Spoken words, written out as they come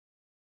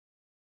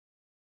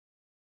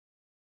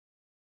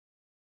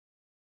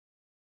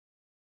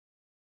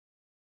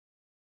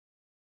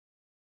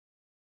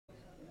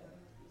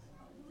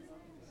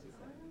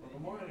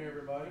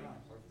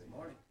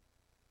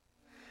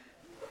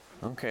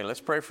Okay, let's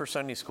pray for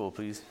Sunday school,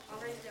 please.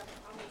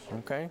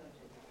 Okay.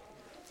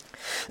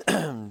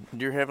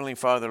 Dear Heavenly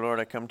Father, Lord,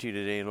 I come to you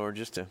today, Lord,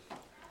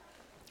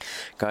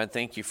 God,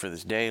 thank you for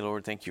this day,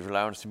 Lord. Thank you for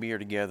allowing us to be here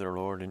together,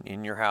 Lord,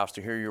 in your house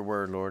to hear your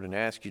word, Lord, and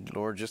ask you,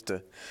 Lord, just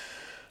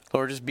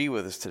be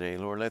with us today,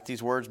 Lord. Let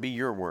these words be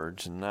your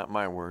words and not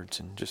my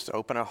words, and just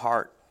open a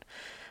heart,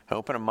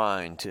 open a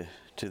mind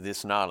to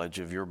this knowledge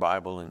of your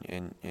Bible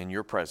and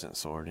your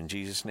presence, Lord. In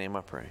Jesus' name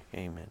I pray.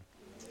 Amen.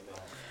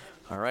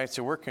 All right,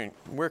 so we're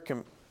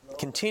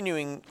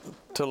continuing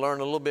to learn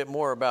a little bit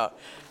more about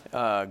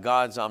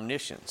God's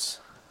omniscience.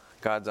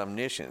 God's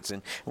omniscience.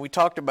 And we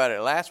talked about it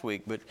last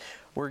week, but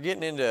we're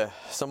getting into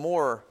some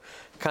more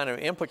kind of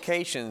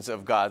implications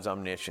of God's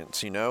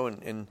omniscience,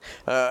 and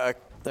a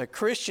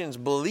Christian's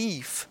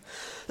belief,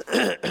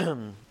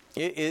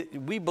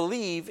 we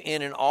believe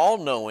in an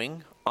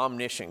all-knowing,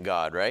 omniscient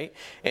God, right?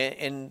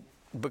 And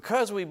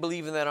because we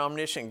believe in that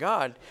omniscient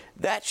God,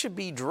 that should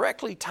be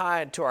directly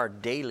tied to our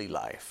daily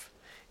life.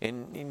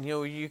 And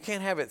you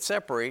can't have it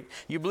separate.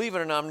 You believe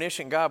in an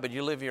omniscient God, but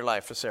you live your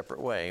life a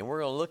separate way. And we're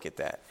going to look at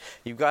that.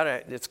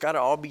 It's got to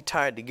all be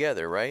tied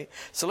together, right?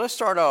 So let's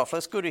start off.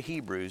 Let's go to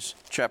Hebrews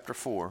chapter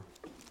 4.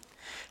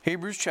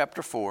 Hebrews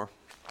chapter 4.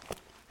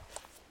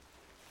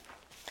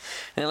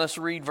 And let's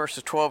read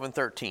verses 12 and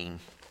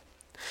 13.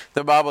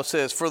 The Bible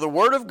says, For the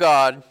word of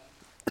God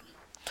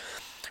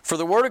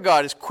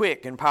is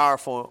quick and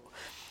powerful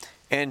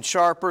and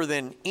sharper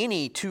than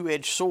any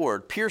two-edged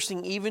sword,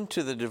 piercing even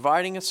to the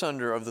dividing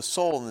asunder of the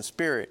soul and the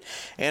spirit,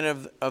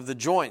 and of the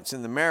joints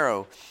and the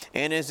marrow,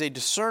 and is a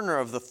discerner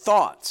of the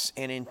thoughts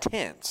and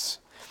intents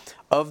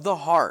of the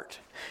heart.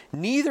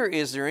 Neither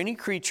is there any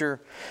creature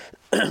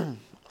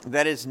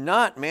that is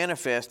not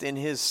manifest in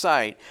his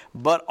sight,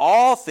 but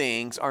all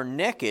things are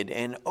naked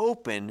and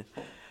open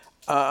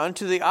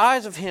unto the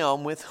eyes of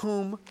him with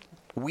whom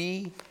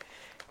we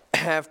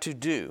have to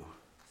do.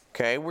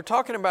 Okay, we're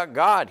talking about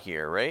God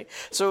here, right?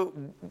 So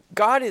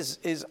God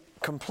is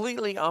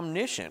completely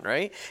omniscient,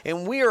 right?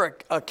 And we are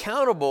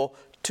accountable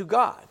to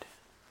God.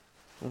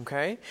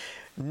 Okay?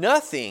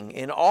 Nothing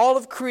in all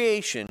of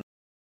creation is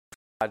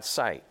God's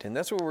sight. And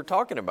that's what we're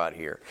talking about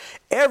here.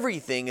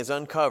 Everything is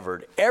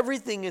uncovered.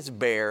 Everything is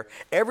bare.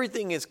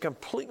 Everything is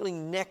completely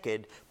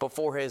naked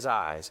before His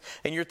eyes.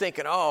 And you're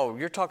thinking, oh,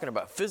 you're talking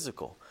about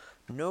physical.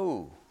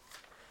 No.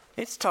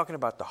 It's talking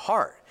about the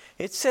heart.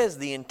 It says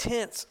the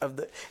intents of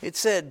the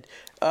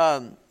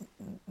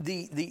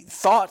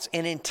thoughts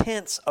and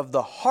intents of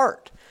the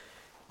heart.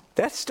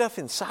 That's stuff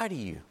inside of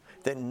you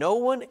that no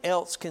one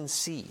else can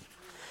see.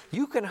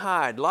 You can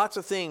hide lots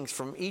of things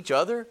from each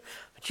other,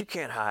 but you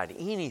can't hide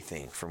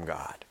anything from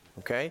God.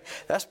 Okay?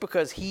 That's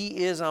because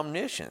He is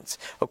omniscience.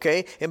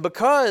 Okay? And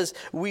because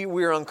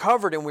we're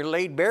uncovered and we're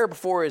laid bare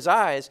before His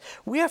eyes,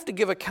 we have to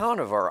give account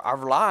of our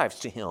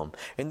lives to Him.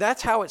 And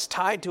that's how it's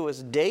tied to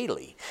us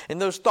daily.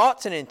 And those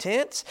thoughts and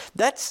intents,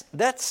 they're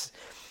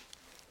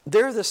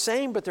the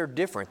same, but they're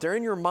different. They're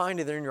in your mind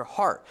and they're in your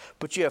heart.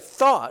 But you have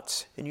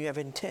thoughts and you have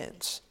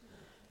intents.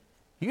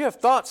 You have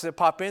thoughts that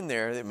pop in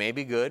there that may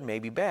be good, may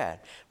be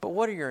bad. But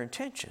what are your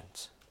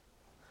intentions?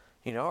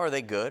 Are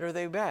they good or are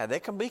they bad? They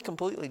can be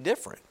completely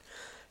different.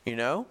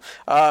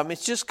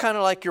 It's just kind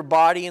of like your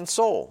body and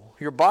soul.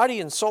 Your body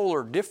and soul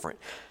are different.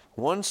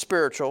 One's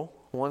spiritual,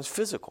 one's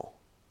physical,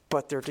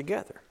 but they're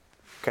together.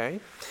 Okay?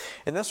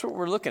 And that's what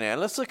we're looking at.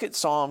 Let's look at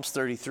Psalms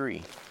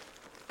 33.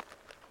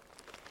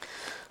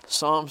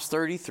 Psalms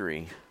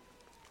 33.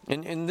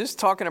 And this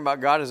talking about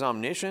God is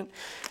omniscient.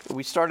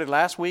 We started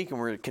last week and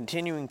we're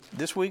continuing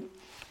this week.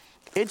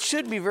 It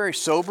should be very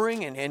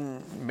sobering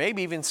and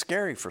maybe even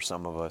scary for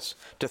some of us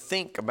to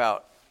think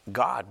about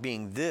God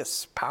being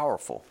this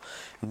powerful,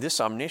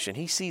 this omniscient.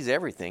 He sees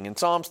everything. In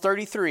Psalms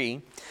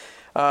 33,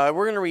 we're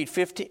going to read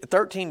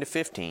 13 to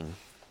 15.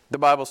 The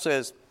Bible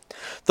says,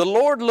 The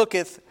Lord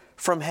looketh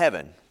from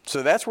heaven.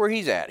 So that's where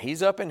He's at.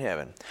 He's up in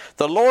heaven.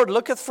 The Lord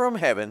looketh from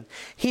heaven.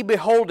 He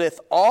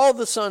beholdeth all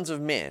the sons of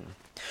men.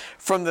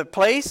 From the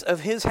place of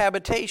His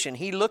habitation,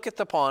 He looketh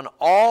upon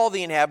all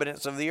the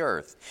inhabitants of the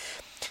earth.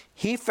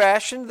 He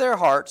fashioned their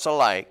hearts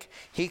alike.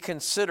 He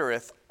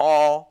considereth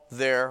all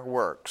their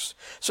works.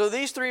 So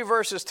these three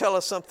verses tell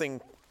us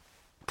something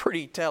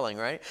pretty telling,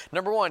 right?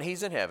 Number one,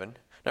 He's in heaven.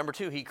 Number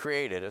two, He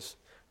created us.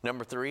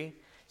 Number three,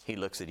 He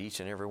looks at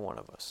each and every one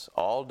of us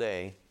all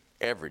day,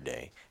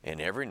 and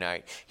every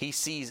night. He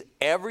sees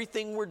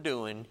everything we're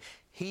doing.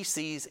 He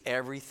sees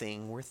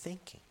everything we're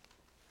thinking.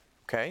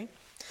 Okay?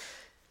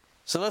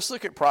 So let's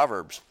look at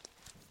Proverbs.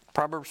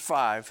 Proverbs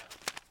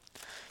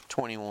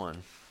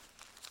 5:21.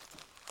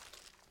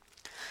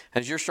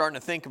 As you're starting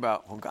to think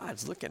about, well,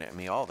 God's looking at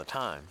me all the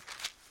time.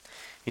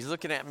 He's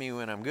looking at me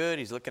when I'm good.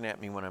 He's looking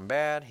at me when I'm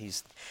bad.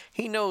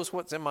 He knows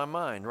what's in my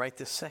mind right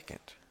this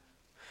second.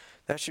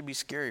 That should be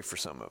scary for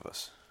some of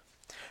us.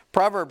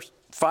 Proverbs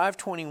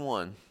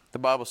 5:21 The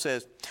Bible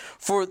says,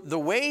 "For the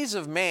ways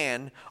of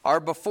man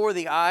are before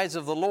the eyes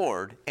of the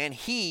Lord, and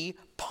he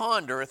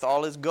pondereth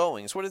all his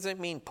goings." What does it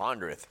mean,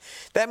 pondereth?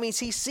 That means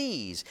he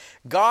sees.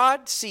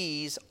 God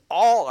sees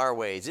all our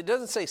ways. It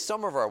doesn't say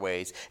some of our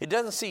ways. It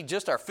doesn't see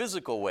just our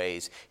physical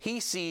ways. He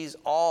sees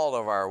all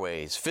of our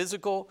ways,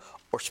 physical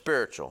or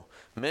spiritual,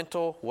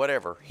 mental,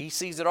 whatever. He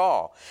sees it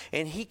all,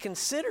 and he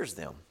considers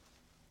them.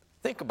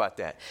 Think about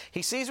that.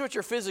 He sees what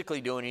you're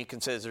physically doing, and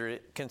he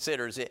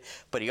considers it,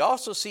 but he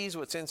also sees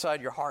what's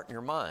inside your heart and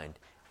your mind,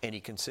 and he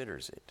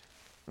considers it.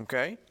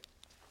 Okay?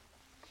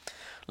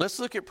 Let's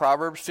look at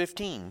Proverbs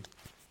 15.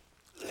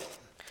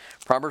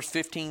 Proverbs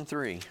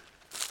 15:3.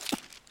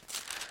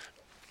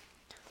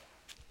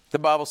 The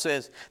Bible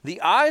says, "The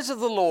eyes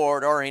of the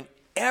Lord are in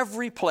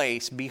every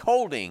place,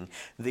 beholding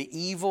the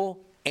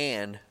evil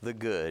and the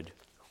good."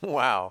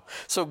 Wow.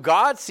 So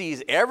God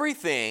sees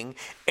everything,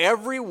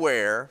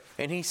 everywhere,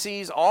 and he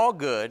sees all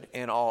good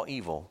and all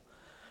evil.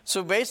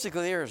 So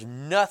basically there's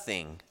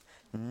nothing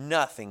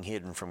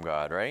hidden from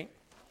God, right?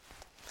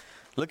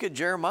 Look at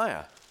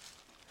Jeremiah.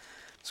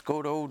 Let's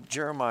go to old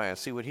Jeremiah,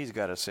 see what he's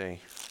got to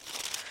say.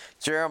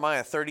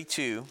 Jeremiah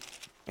 32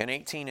 and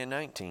 18 and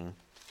 19.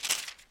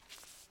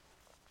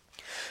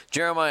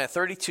 Jeremiah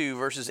 32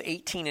 verses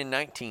 18 and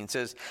 19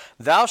 says,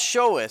 "Thou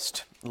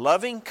showest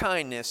loving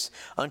kindness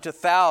unto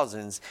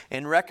thousands,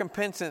 and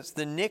recompensest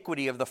the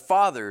iniquity of the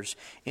fathers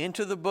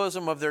into the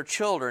bosom of their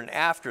children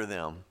after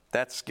them."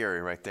 That's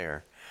scary right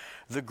there.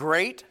 "The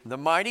great, the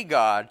mighty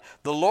God,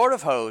 the Lord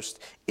of hosts,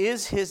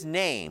 is his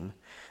name.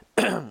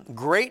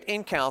 Great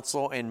in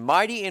counsel and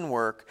mighty in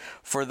work,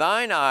 for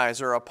thine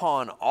eyes are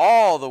upon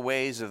all the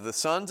ways of the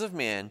sons of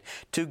men,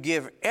 to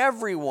give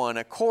everyone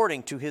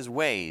according to his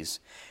ways,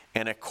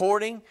 and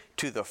according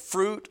to the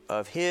fruit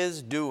of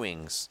his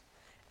doings."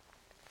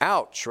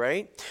 Ouch,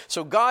 right?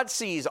 So God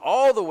sees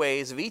all the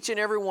ways of each and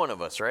every one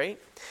of us, right?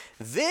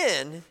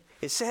 Then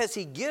it says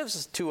he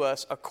gives to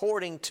us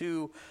according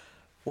to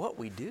what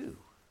we do.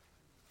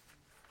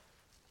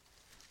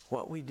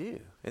 What we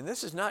do. And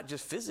this is not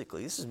just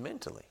physically, this is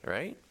mentally,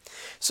 right?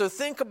 So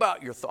think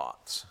about your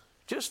thoughts.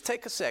 Just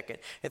take a second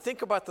and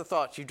think about the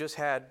thoughts you just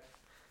had,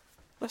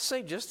 let's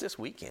say just this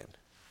weekend.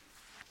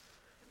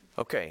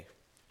 Okay.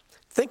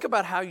 Think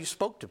about how you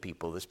spoke to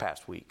people this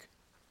past week.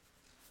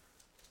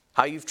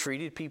 How you've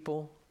treated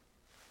people,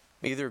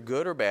 either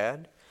good or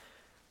bad.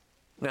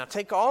 Now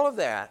take all of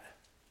that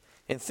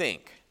and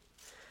think,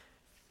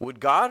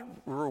 would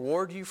God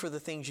reward you for the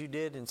things you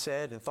did and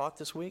said and thought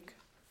this week?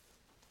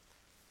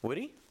 Would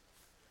he?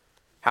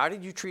 How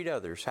did you treat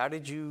others? How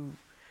did you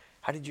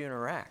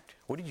interact?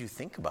 What did you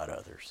think about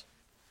others?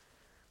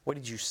 What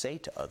did you say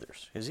to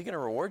others? Is he going to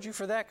reward you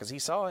for that? Because he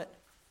saw it.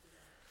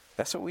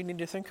 That's what we need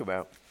to think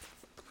about.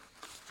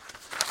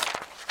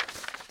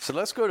 So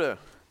let's go to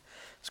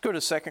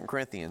 2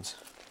 Corinthians.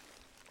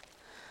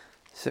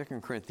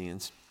 2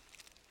 Corinthians.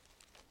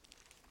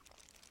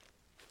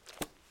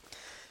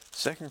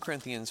 2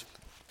 Corinthians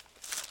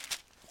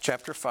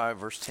chapter 5,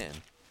 verse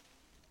 10.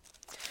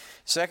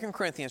 2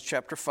 Corinthians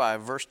chapter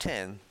 5, verse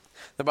 10,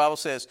 the Bible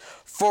says,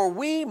 "For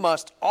we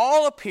must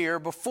all appear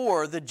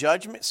before the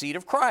judgment seat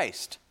of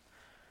Christ."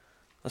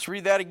 Let's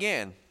read that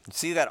again.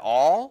 See that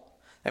all?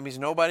 That means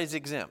nobody's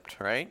exempt,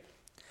 right?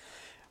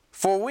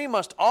 "For we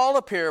must all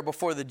appear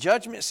before the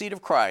judgment seat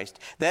of Christ,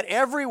 that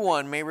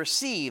everyone may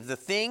receive the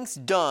things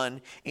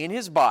done in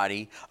his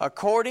body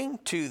according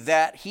to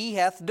that he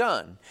hath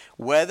done,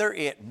 whether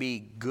it be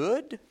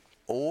good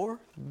or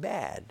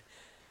bad."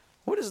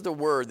 What is the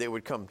word that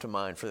would come to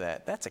mind for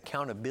that? That's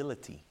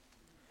accountability.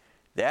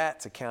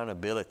 That's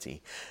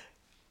accountability.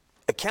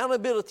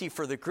 Accountability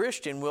for the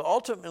Christian will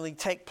ultimately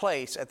take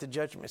place at the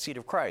judgment seat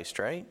of Christ,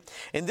 right?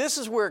 And this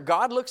is where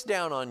God looks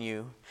down on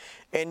you,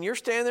 and you're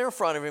standing there in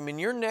front of him, and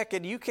you're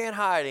naked. You can't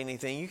hide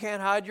anything. You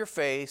can't hide your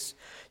face.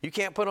 You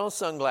can't put on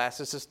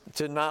sunglasses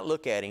to not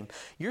look at him.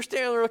 You're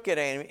standing there looking at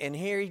him, and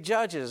here he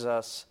judges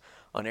us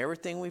on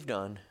everything we've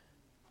done,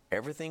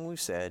 everything we've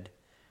said,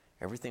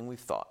 everything we've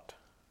thought.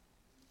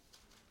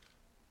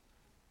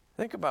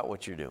 Think about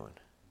what you're doing.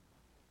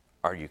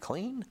 Are you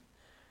clean?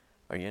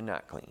 Are you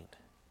not clean?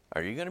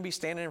 Are you going to be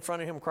standing in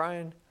front of him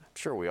crying? I'm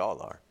sure we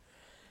all are.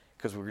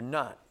 Because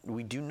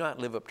we do not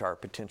live up to our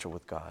potential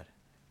with God.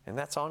 And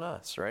that's on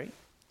us, right?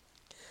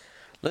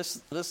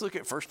 Let's look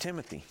at 1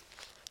 Timothy.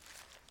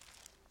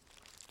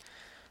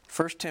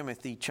 1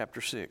 Timothy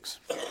chapter 6.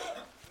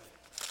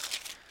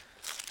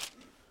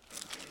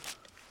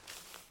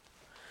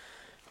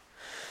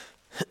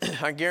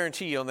 I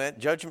guarantee you on that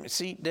judgment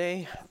seat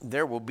day,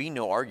 there will be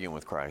no arguing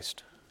with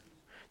Christ.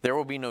 There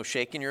will be no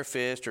shaking your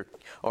fist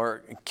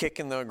or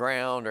kicking the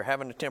ground or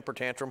having a temper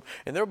tantrum.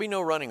 And there will be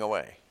no running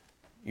away.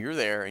 You're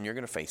there and you're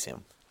going to face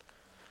him.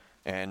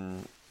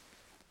 And,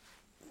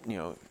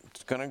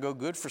 it's going to go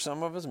good for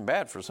some of us and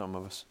bad for some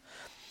of us.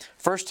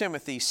 1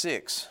 Timothy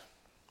 6.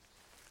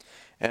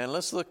 And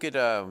let's look at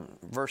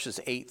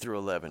verses 8 through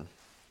 11.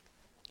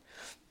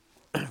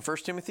 1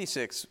 Timothy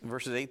 6,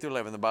 verses 8 through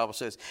 11, the Bible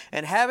says,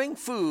 "And having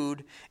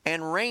food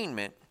and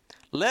raiment,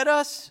 let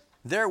us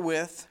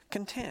therewith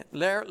content.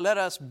 Let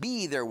us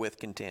be therewith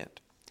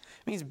content.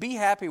 It means be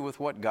happy with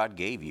what God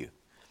gave you.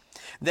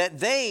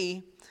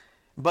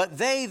 But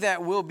they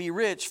that will be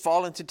rich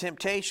fall into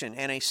temptation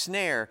and a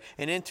snare,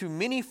 and into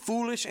many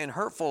foolish and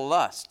hurtful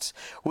lusts,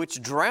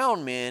 which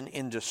drown men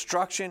in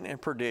destruction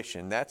and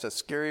perdition. That's a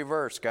scary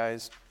verse,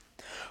 guys.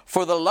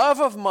 For the love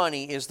of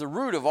money is the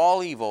root of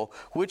all evil,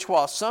 which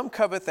while some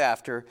covet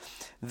after,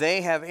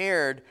 they have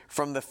erred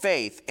from the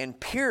faith and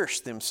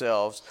pierced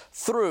themselves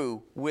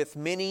through with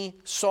many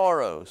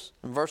sorrows.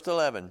 In verse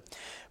 11,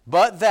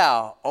 but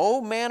thou,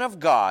 O man of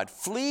God,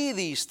 flee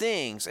these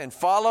things and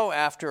follow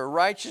after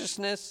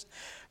righteousness,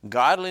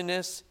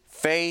 godliness,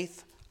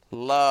 faith,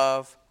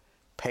 love,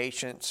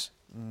 patience,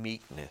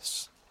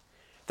 meekness.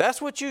 That's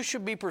what you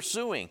should be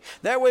pursuing.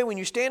 That way, when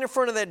you stand in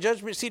front of that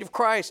judgment seat of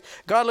Christ,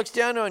 God looks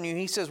down on you.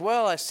 He says,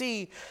 well, I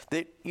see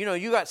that,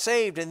 you got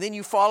saved, and then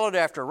you followed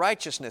after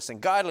righteousness and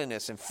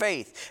godliness and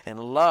faith and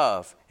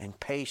love and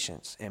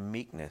patience and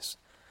meekness.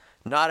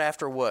 Not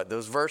after what?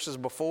 Those verses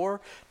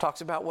before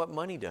talks about what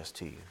money does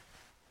to you.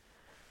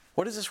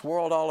 What is this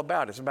world all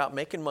about? It's about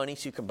making money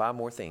so you can buy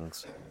more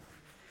things.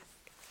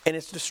 And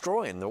it's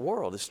destroying the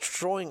world. It's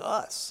destroying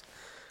us.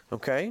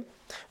 Okay?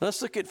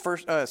 Let's look at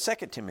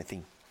 2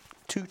 Timothy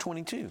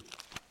 2:22.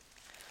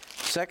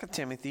 2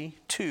 Timothy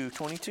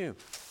 2:22.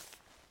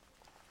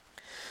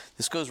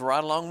 This goes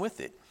right along with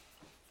it.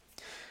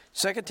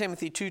 2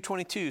 Timothy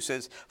 2:22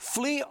 says,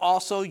 flee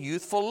also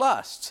youthful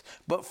lusts,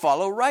 but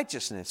follow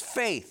righteousness,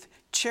 faith,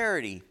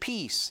 charity,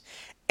 peace,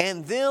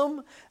 and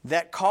them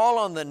that call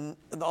on the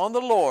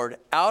Lord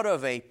out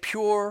of a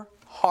pure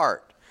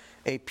heart.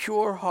 A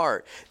pure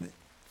heart.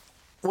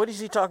 What is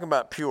he talking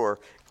about, pure?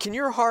 Can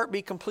your heart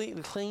be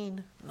completely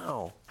clean?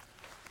 No.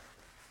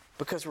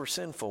 Because we're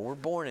sinful. We're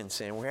born in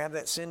sin. We have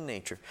that sin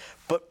nature.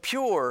 But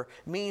pure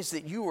means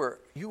that you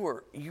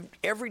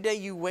every day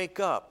you wake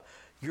up,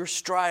 you're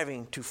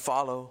striving to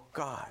follow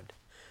God.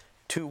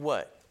 To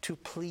what? To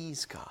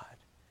please God.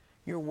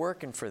 You're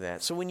working for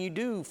that. So when you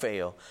do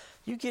fail,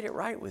 you get it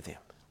right with Him.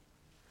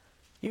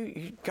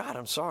 God,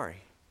 I'm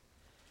sorry.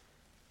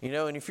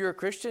 And if you're a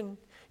Christian,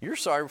 you're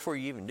sorry before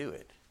you even do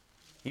it.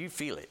 You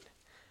feel it.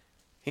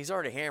 He's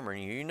already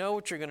hammering you. You know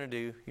what you're going to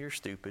do. You're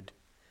stupid.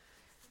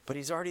 But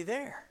He's already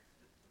there.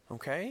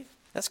 Okay?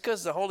 That's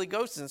because the Holy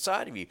Ghost is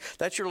inside of you.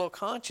 That's your little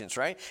conscience,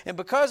 right? And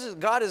because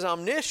God is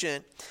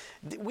omniscient,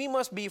 we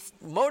must be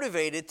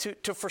motivated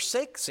to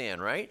forsake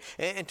sin, right?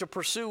 And to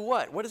pursue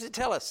what? What does it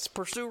tell us?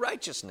 Pursue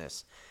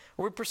righteousness.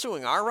 Are we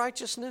pursuing our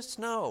righteousness?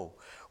 No.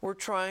 We're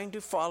trying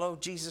to follow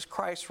Jesus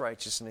Christ's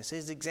righteousness,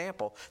 His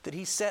example that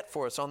He set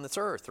for us on this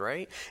earth,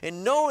 right?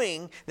 And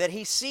knowing that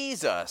He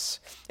sees us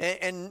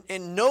and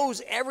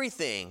knows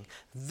everything,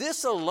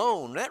 this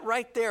alone, that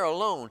right there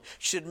alone,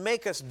 should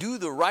make us do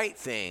the right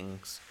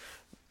things.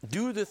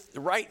 Do the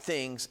right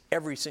things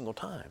every single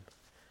time.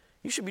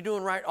 You should be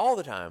doing right all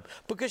the time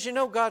because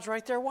God's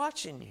right there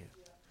watching you.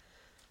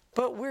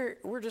 But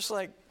we're just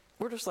like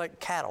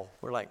cattle.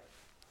 We're like,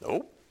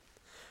 nope,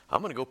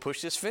 I'm going to go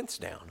push this fence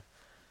down.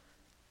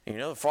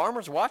 The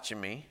farmer's watching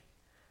me,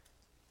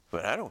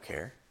 but I don't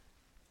care.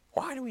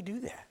 Why do we do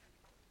that?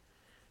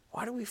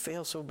 Why do we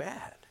fail so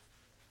bad?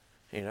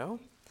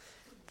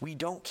 We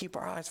don't keep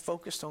our eyes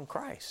focused on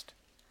Christ.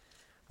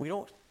 We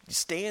don't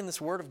stay in this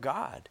Word of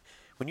God.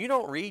 When you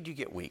don't read, you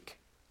get weak.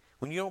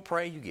 When you don't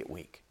pray, you get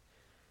weak.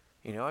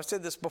 I've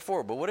said this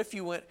before, but what if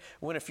you went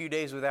a few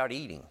days without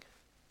eating?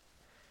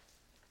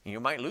 You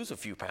might lose a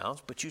few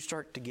pounds, but you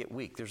start to get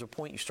weak. There's a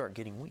point you start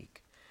getting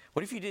weak.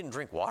 What if you didn't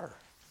drink water?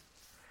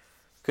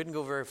 Couldn't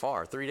go very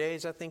far. 3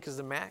 days, I think, is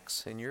the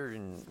max, and you're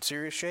in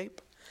serious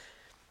shape.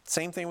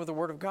 Same thing with the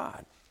Word of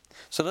God.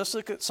 So let's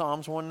look at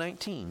Psalms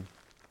 119.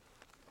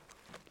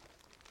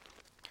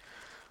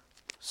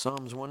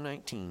 Psalms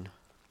 119.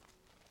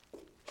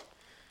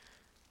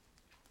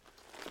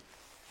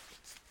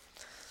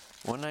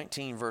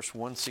 Verse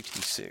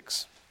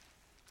 166.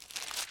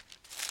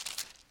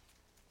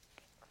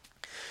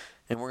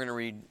 And we're going to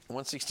read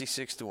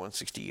 166 to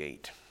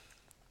 168.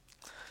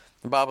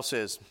 The Bible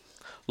says,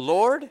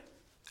 Lord,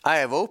 I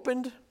have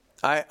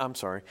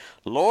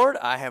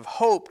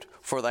hoped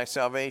for thy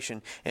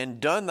salvation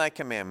and done thy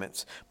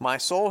commandments. My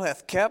soul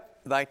hath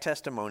kept thy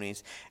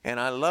testimonies, and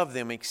I love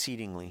them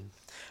exceedingly.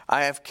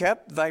 I have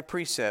kept thy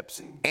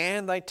precepts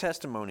and thy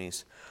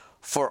testimonies,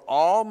 for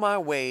all my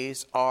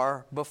ways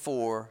are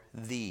before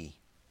thee.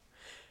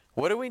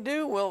 What do we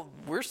do? Well,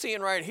 we're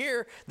seeing right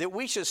here that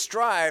we should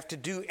strive to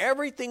do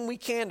everything we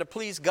can to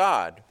please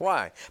God.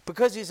 Why?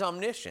 Because He's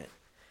omniscient.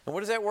 And what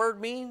does that word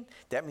mean?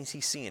 That means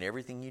He's seeing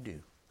everything you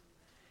do.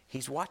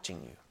 He's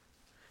watching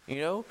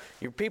you.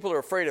 Your people are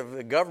afraid of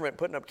the government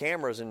putting up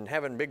cameras and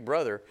having Big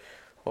Brother.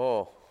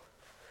 Oh,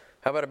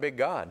 how about a big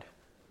God?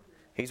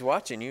 He's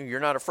watching you. You're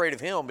not afraid of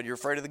Him, but you're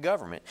afraid of the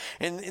government.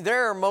 And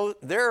there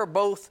are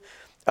both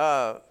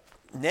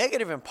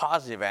negative and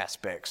positive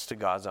aspects to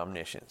God's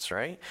omniscience,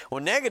 right?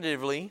 Well,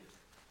 negatively,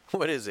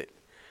 what is it?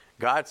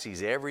 God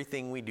sees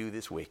everything we do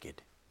that's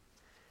wicked.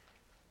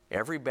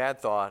 Every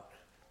bad thought,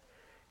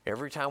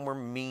 every time we're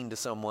mean to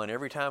someone,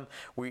 every time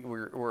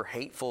we're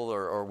hateful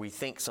or we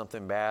think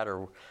something bad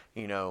or,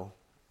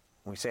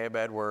 we say a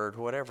bad word,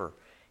 whatever,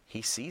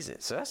 he sees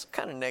it. So that's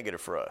kind of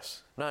negative for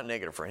us, not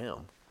negative for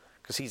him,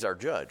 because he's our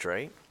judge,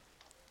 right?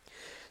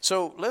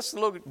 So let's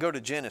go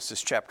to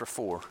Genesis chapter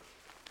 4.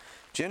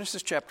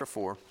 Genesis chapter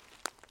 4.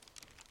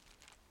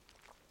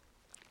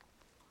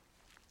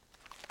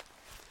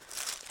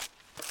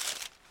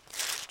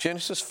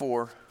 Genesis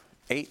 4,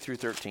 8 through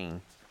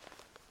 13.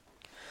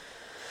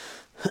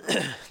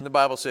 The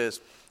Bible says,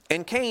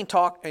 And Cain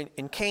talked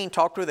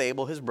with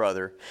Abel his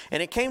brother,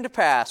 and it came to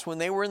pass when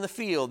they were in the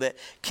field that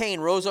Cain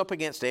rose up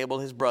against Abel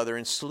his brother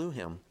and slew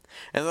him.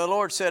 And the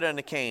Lord said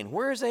unto Cain,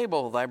 Where is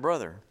Abel thy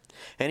brother?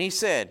 And he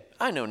said,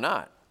 I know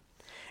not.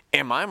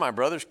 Am I my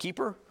brother's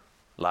keeper?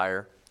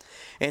 Liar.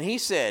 And he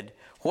said,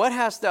 What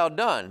hast thou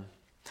done?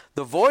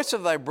 The voice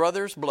of thy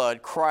brother's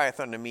blood crieth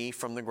unto me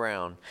from the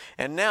ground.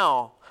 And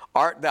now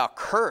art thou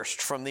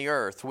cursed from the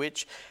earth,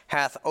 which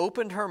hath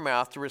opened her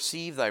mouth to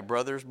receive thy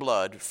brother's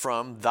blood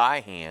from thy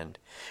hand.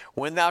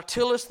 When thou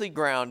tillest the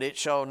ground, it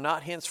shall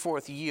not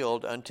henceforth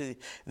yield unto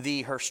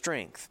thee her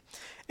strength.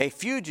 A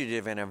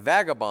fugitive and a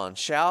vagabond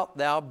shalt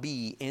thou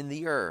be in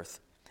the earth.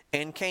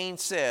 And Cain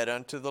said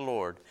unto the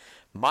Lord,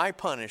 My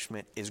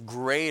punishment is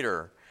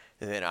greater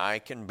than I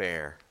can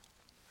bear.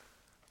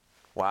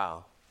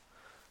 Wow.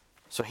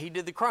 So he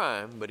did the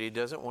crime, but he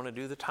doesn't want to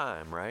do the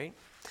time, right?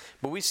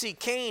 But we see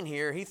Cain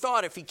here. He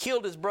thought if he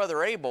killed his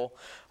brother Abel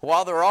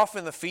while they're off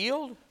in the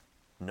field,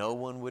 no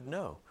one would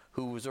know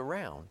who was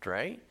around,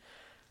 right?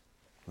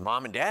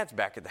 Mom and Dad's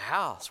back at the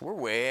house. We're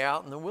way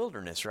out in the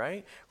wilderness,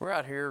 right? We're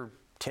out here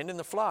tending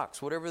the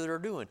flocks, whatever they're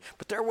doing.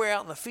 But they're way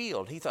out in the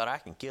field. He thought, I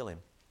can kill him.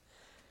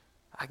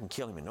 I can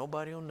kill him and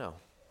nobody will know,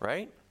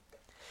 right?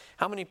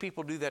 How many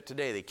people do that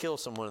today? They kill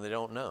someone they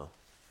don't know.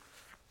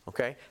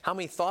 Okay? How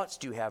many thoughts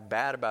do you have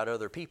bad about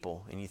other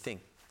people and you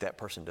think that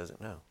person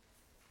doesn't know?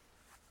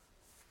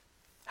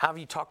 How have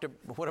you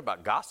what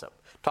about gossip?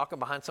 Talking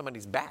behind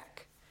somebody's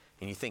back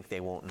and you think they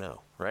won't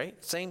know,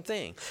 right? Same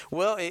thing.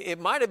 Well, it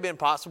might have been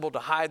possible to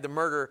hide the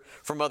murder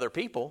from other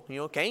people. You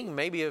know, Cain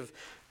maybe have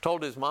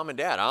told his mom and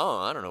dad, oh,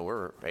 I don't know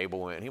where Abel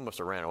went. He must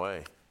have ran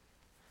away,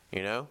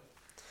 you know?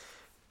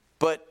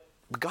 But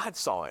God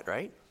saw it,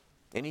 right?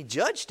 And he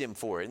judged him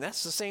for it. And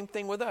that's the same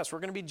thing with us. We're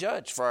going to be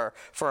judged for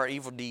our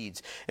evil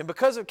deeds. And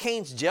because of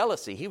Cain's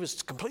jealousy, he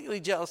was completely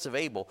jealous of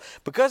Abel.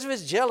 Because of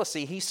his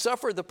jealousy, he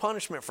suffered the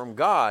punishment from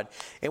God.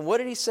 And what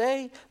did he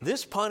say?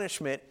 This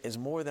punishment is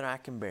more than I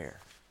can bear.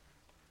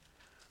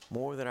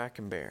 More than I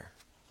can bear.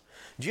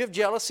 Do you have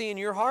jealousy in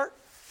your heart?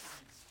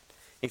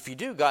 If you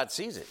do, God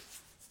sees it.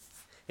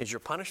 Is your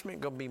punishment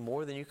going to be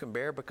more than you can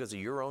bear because of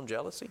your own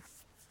jealousy?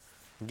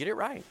 Get it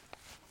right.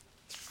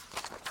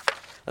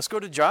 Let's go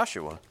to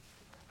Joshua.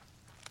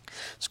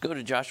 Let's go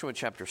to Joshua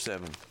chapter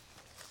 7.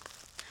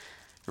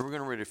 We're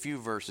going to read a few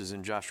verses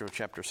in Joshua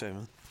chapter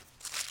 7.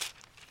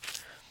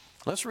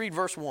 Let's read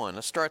verse 1.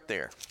 Let's start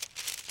there.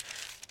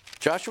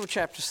 Joshua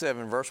chapter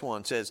 7, verse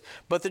 1 says,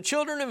 But the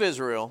children of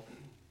Israel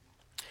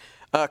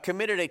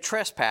committed a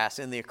trespass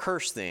in the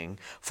accursed thing,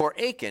 for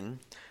Achan,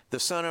 the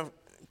son of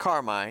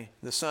Carmi,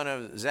 the son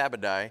of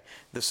Zabadi,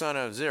 the son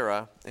of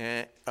Zerah,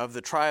 of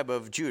the tribe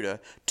of Judah,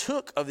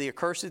 took of the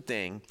accursed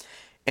thing,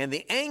 and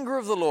the anger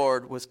of the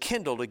Lord was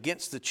kindled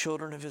against the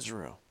children of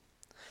Israel.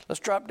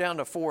 Let's drop down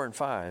to 4 and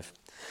 5.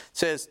 It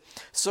says,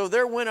 So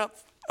there went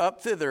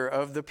up thither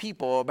of the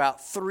people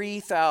about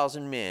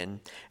 3,000 men,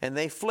 and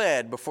they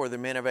fled before the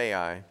men of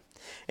Ai.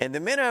 And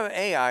the men of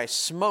Ai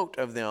smote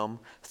of them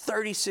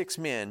 36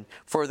 men,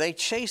 for they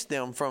chased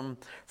them from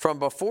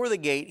before the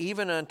gate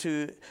even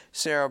unto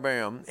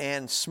Sarabaim,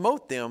 and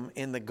smote them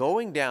in the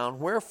going down,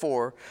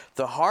 wherefore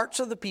the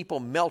hearts of the people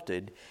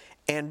melted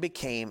and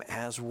became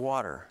as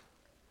water.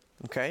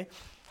 Okay,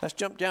 let's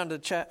jump down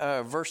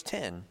to verse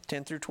 10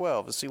 through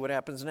 12. Let's see what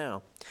happens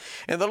now.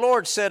 And the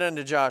Lord said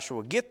unto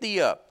Joshua, Get thee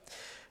up,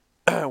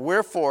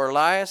 wherefore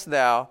liest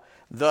thou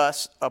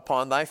thus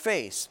upon thy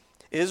face?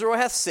 Israel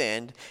hath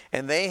sinned,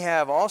 and they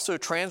have also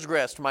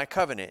transgressed my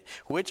covenant,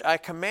 which I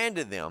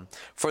commanded them.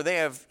 For they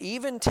have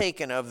even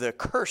taken of the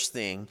cursed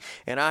thing,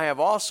 and I have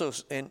also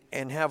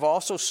have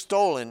also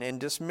stolen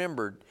and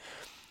disassembled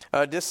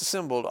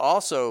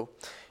also.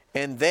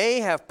 And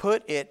they have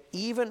put it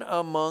even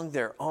among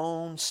their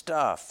own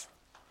stuff.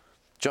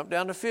 Jump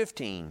down to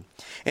 15.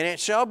 And it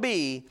shall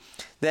be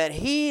that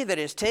he that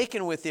is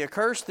taken with the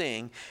accursed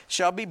thing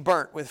shall be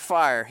burnt with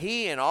fire,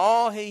 he and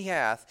all he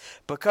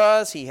hath,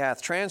 because he hath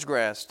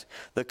transgressed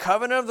the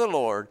covenant of the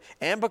Lord,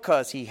 and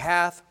because he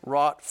hath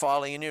wrought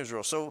folly in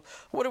Israel. So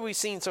what have we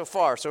seen so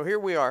far? So here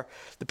we are.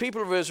 The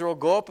people of Israel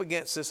go up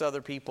against this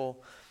other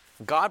people.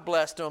 God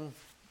blessed them.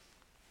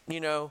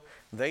 You know,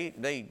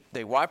 they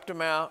wiped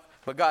them out.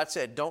 But God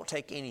said, don't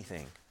take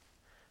anything.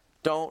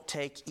 Don't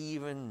take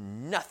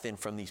even nothing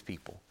from these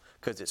people,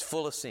 because it's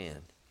full of sin.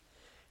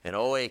 And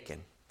Achan,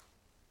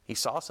 he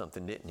saw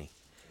something, didn't he?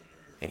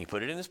 And he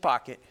put it in his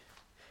pocket,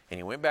 and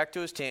he went back to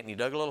his tent, and he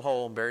dug a little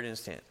hole and buried it in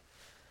his tent.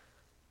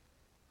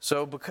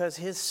 So because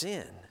his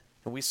sin,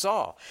 and we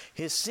saw,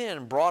 his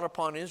sin brought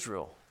upon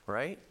Israel,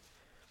 right?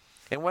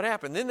 And what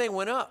happened? Then they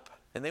went up,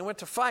 and they went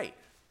to fight.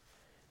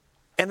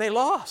 And they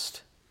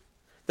lost.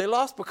 They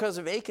lost because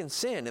of Achan's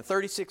sin, and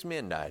 36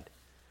 men died.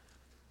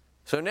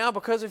 So now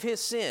because of his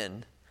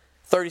sin,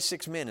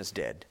 36 men is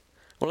dead.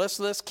 Well,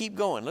 let's keep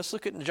going. Let's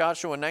look at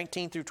Joshua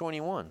 19 through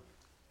 21.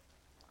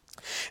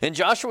 And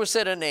Joshua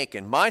said unto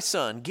Achan, My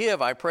son,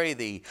 give, I pray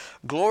thee,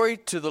 glory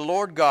to the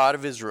Lord God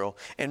of Israel,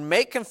 and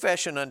make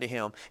confession unto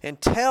him,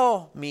 and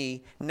tell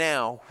me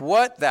now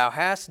what thou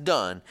hast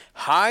done.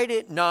 Hide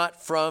it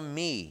not from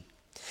me.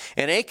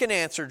 And Achan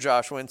answered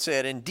Joshua and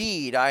said,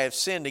 Indeed, I have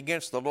sinned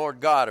against the Lord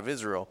God of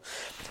Israel,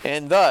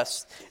 and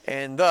thus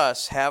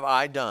have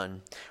I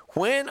done.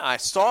 When I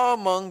saw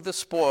among the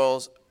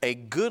spoils a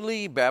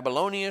goodly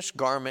Babylonish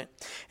garment,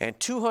 and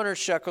 200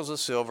 shekels of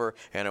silver,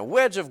 and a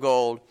wedge of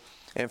gold,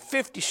 and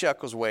 50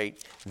 shekels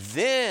weight,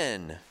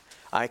 then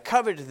I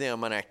coveted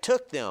them, and I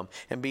took them,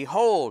 and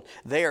behold,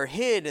 they are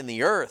hid in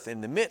the earth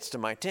in the midst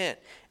of my tent,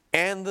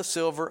 and the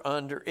silver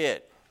under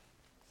it.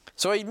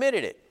 So he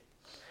admitted it.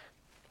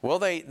 Well,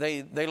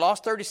 they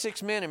lost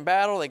 36 men in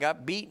battle. They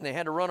got beaten. They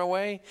had to run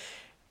away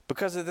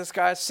because of this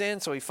guy's sin.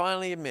 So he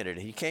finally admitted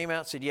it. He came out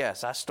and said,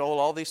 yes, I stole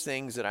all these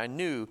things that I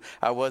knew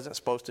I wasn't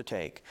supposed to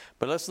take.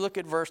 But let's look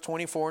at verse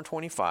 24 and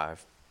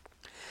 25.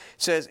 It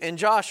says, And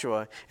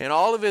Joshua and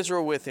all of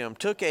Israel with him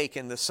took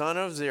Achan the son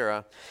of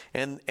Zerah,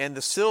 and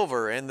the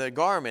silver, and the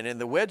garment, and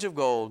the wedge of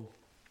gold,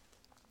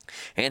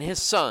 and his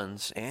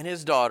sons, and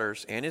his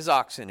daughters, and his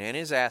oxen, and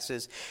his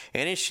asses,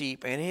 and his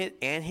sheep,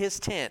 and his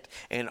tent,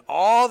 and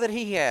all that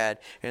he had,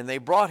 and they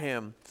brought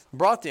them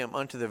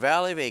unto the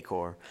valley of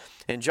Achor.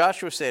 And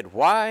Joshua said,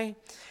 Why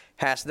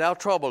hast thou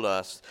troubled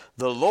us?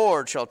 The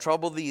Lord shall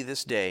trouble thee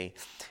this day.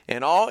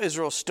 And all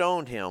Israel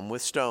stoned him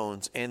with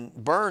stones, and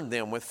burned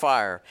them with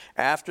fire,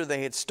 after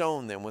they had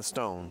stoned them with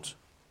stones.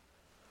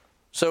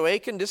 So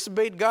Achan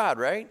disobeyed God,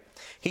 right?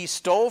 He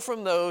stole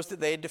from those that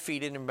they had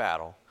defeated in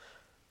battle.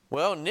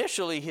 Well,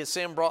 initially his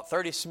sin brought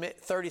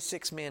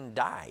 36 men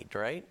died,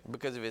 right?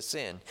 Because of his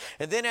sin.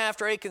 And then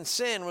after Achan's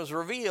sin was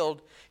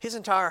revealed, his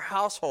entire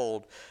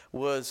household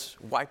was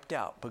wiped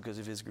out because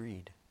of his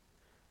greed.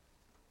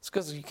 It's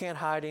because you can't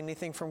hide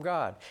anything from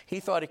God. He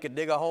thought he could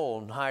dig a hole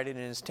and hide it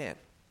in his tent.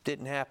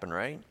 Didn't happen,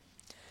 right?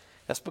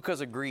 That's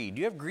because of greed. Do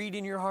you have greed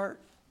in your heart?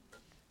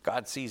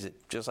 God sees it,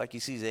 just like he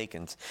sees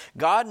Achan's.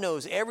 God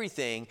knows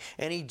everything,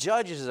 and he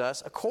judges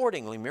us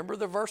accordingly. Remember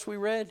the verse we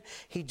read?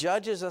 He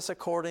judges us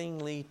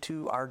accordingly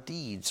to our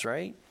deeds,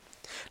 right?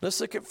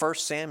 Let's look at 1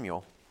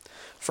 Samuel.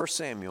 1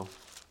 Samuel.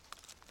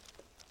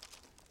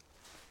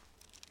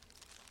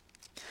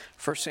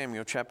 1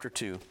 Samuel chapter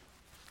 2,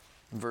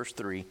 verse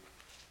 3.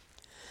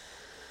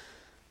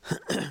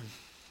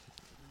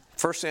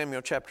 1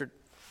 Samuel chapter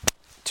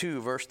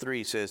 2, verse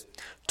 3 says,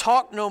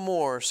 Talk no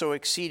more so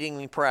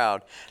exceedingly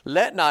proud.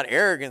 Let not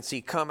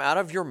arrogancy come out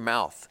of your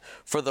mouth.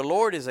 For the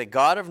Lord is a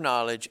God of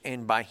knowledge,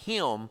 and by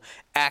him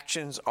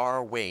actions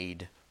are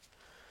weighed.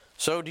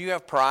 So do you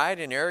have pride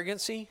and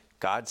arrogancy?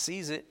 God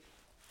sees it.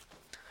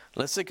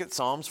 Let's look at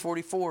Psalms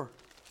 44.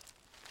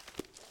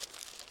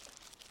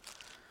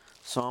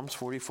 Psalms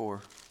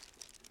 44.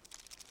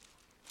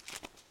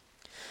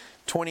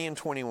 20 and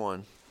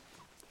 21.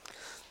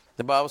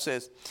 The Bible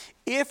says,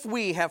 If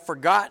we have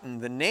forgotten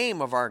the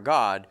name of our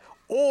God,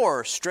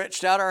 or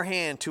stretched out our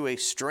hand to a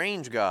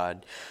strange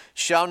God,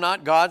 shall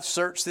not God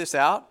search this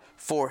out?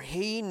 For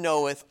he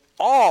knoweth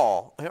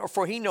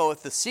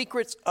the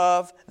secrets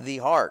of the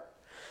heart.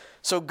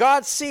 So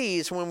God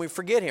sees when we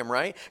forget him,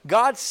 right?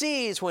 God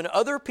sees when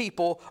other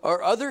people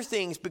or other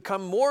things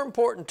become more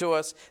important to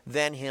us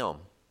than him.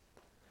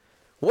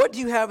 What do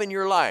you have in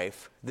your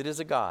life that is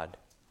a God?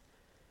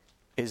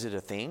 Is it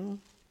a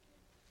thing?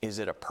 Is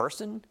it a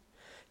person?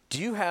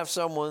 Do you have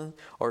someone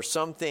or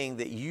something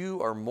that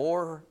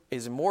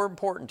is more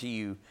important to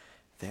you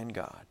than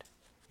God?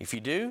 If you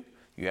do,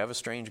 you have a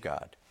strange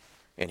God,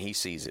 and he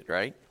sees it,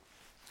 right?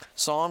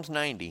 Psalms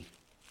 90.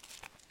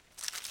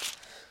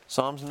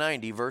 Psalms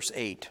 90, verse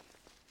 8.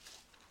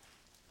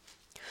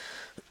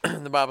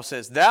 The Bible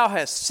says, Thou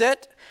hast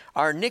set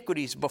our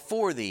iniquities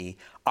before thee,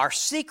 our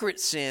secret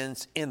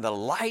sins in the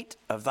light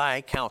of thy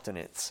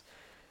countenance.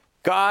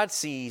 God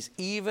sees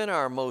even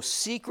our most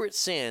secret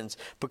sins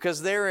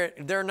because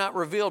they're not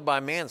revealed by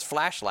man's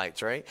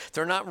flashlights, right?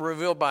 They're not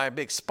revealed by a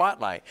big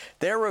spotlight.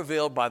 They're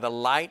revealed by the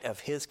light of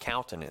his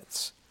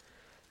countenance.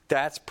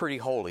 That's pretty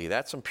holy.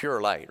 That's some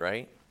pure light,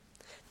 right?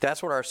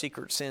 That's what our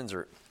secret sins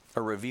are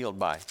revealed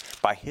by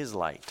his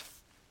light.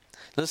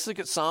 Let's look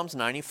at Psalms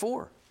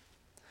 94,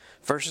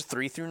 verses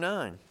 3 through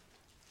 9.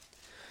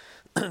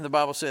 The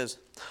Bible says,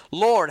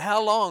 Lord,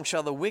 how long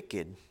shall the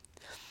wicked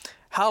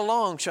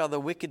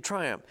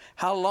triumph?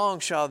 How long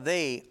shall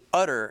they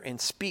utter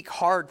and speak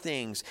hard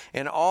things,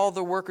 and all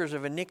the workers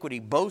of iniquity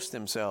boast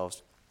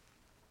themselves?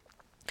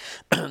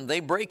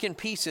 They break in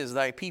pieces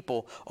thy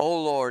people,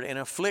 O Lord, and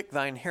afflict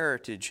thine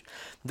heritage.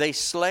 They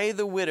slay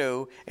the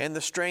widow and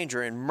the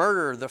stranger, and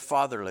murder the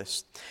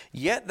fatherless.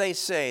 Yet they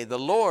say, The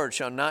Lord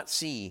shall not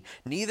see,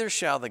 neither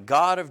shall the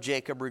God of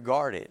Jacob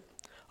regard it.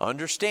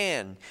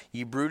 Understand,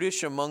 ye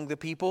brutish among the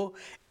people,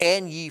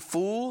 and ye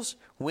fools,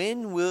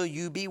 when will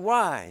you be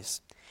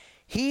wise?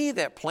 He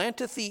that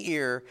planteth the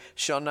ear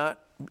shall not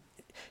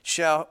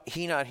shall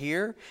he not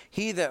hear?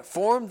 He that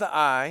formed the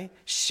eye,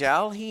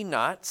 shall he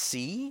not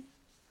see?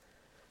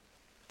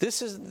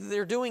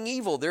 They're doing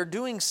evil. They're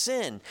doing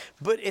sin.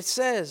 But it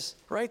says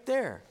right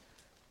there,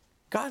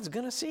 God's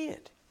going to see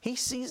it. He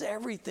sees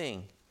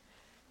everything.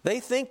 They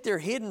think they're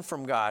hidden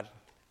from God,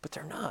 but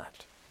they're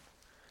not.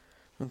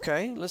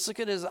 Okay, let's look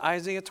at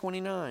Isaiah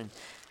 29.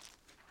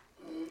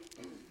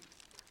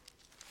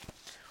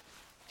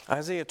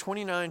 Isaiah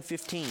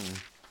 29:15.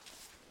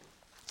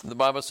 The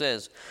Bible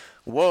says,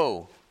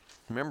 woe.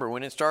 Remember,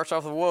 when it starts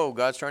off with woe,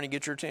 God's trying to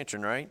get your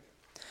attention, right?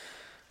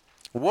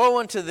 Woe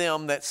unto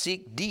them that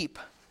seek deep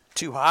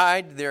to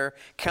hide their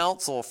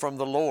counsel from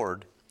the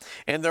Lord,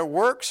 and their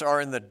works are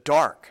in the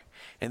dark.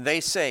 And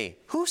they say,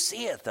 who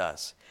seeth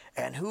us,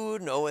 and who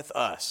knoweth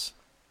us?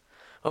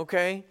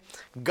 Okay?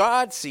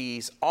 God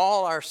sees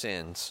all our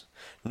sins,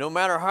 no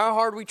matter how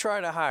hard we try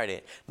to hide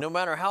it, no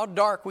matter how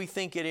dark we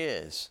think it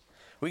is.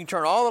 We can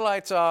turn all the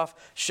lights off,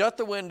 shut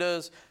the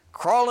windows,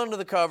 crawl under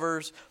the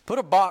covers, put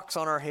a box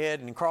on our head,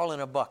 and crawl in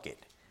a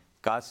bucket.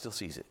 God still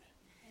sees it.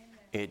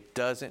 It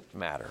doesn't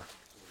matter.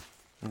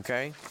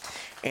 Okay?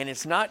 And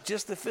it's not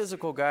just the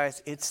physical,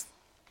 guys. It's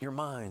your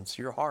minds,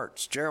 your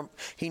hearts.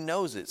 He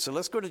knows it. So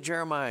let's go to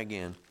Jeremiah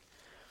again.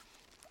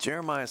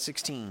 Jeremiah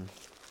 16,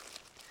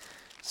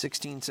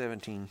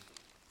 17.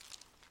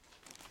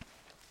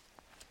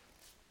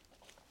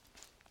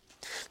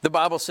 The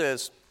Bible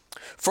says,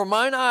 for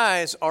mine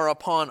eyes are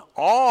upon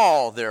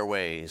all their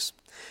ways.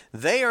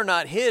 They are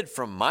not hid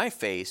from my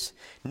face,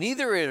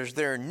 neither is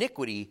their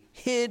iniquity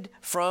hid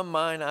from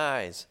mine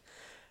eyes.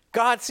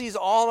 God sees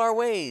all our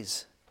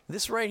ways.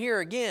 This right here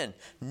again,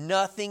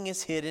 nothing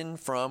is hidden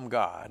from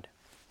God.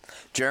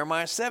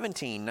 Jeremiah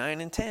 17,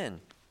 9 and 10.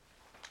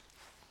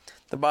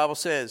 The Bible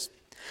says,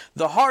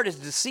 the heart is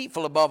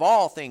deceitful above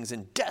all things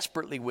and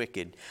desperately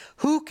wicked.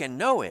 Who can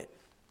know it?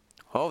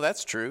 Oh,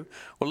 that's true.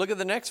 Well, look at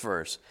the next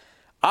verse.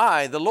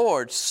 I, the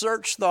Lord,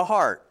 search the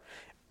heart.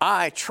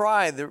 I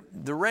try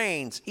the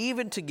reins,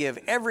 even to give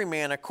every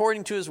man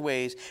according to his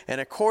ways and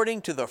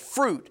according to the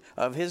fruit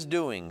of his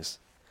doings.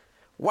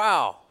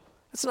 Wow,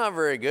 that's not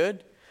very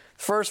good.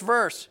 First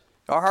verse,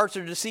 our hearts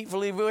are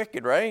deceitfully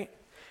wicked, right?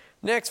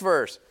 Next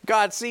verse,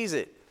 God sees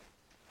it.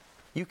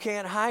 You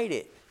can't hide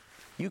it.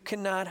 You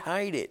cannot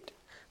hide it.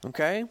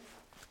 Okay?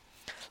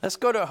 Let's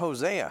go to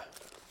Hosea.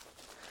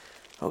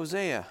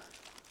 Hosea.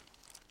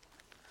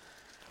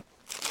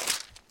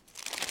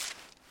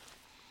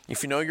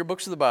 If you know your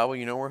books of the Bible,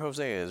 you know where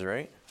Hosea is,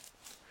 right?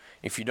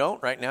 If you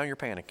don't, right now you're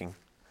panicking.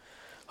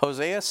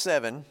 Hosea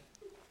 7,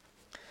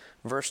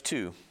 verse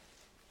 2.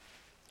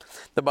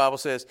 The Bible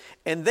says,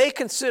 and they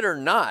consider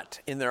not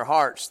in their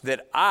hearts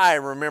that I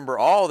remember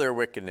all their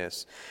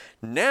wickedness.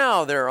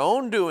 Now their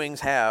own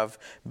doings have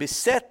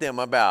beset them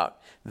about.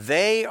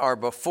 They are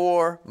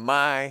before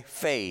my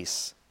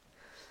face.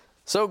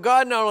 So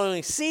God not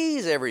only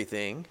sees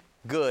everything,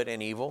 good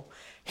and evil,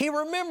 He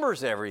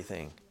remembers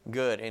everything,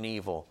 good and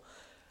evil.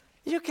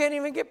 You can't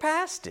even get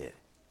past it.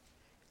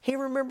 He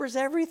remembers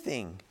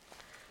everything.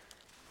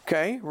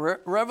 Okay,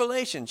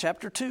 Revelation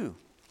chapter 2.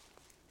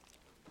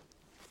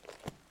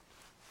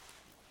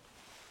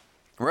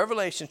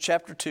 Revelation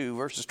chapter 2,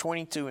 verses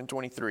 22 and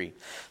 23.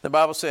 The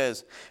Bible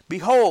says,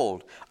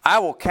 behold, I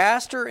will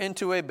cast her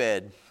into a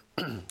bed,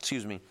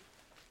 excuse me,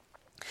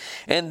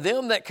 and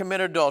them that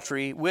commit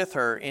adultery with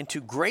her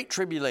into great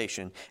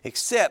tribulation,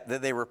 except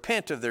that they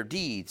repent of their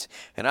deeds.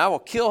 And I will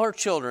kill her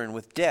children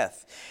with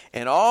death.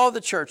 And all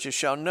the churches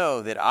shall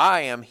know that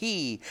I am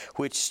He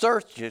which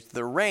searcheth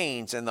the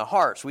reins and the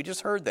hearts. We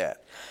just heard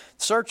that.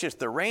 Searcheth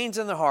the reins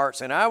and the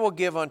hearts, and I will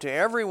give unto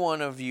every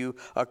one of you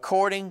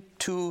according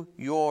to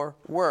your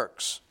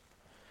works.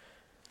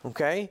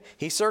 Okay?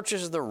 He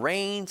searches the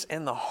reins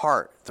and the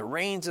heart. The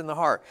reins and the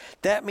heart.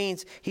 That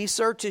means He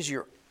searches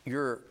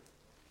your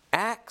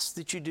acts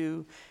that you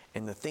do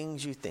and the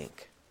things you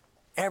think.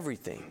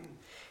 Everything.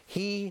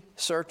 He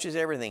searches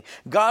everything.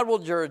 God will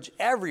judge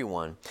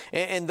everyone.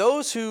 And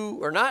those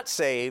who are not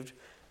saved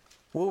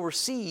will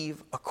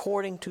receive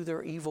according to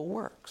their evil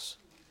works.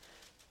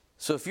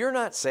 So if you're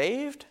not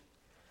saved,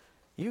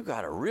 you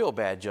got a real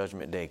bad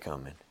judgment day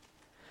coming.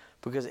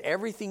 Because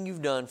everything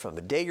you've done from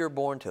the day you're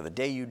born to the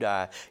day you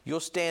die, you'll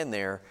stand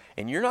there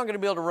and you're not going to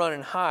be able to run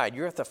and hide.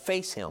 You have to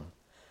face Him.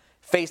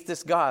 Face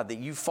this God that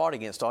you've fought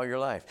against all your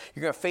life.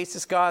 You're going to face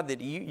this God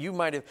that you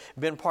might have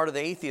been part of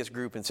the atheist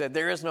group and said,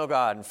 there is no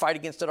God, and fight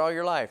against it all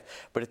your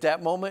life. But at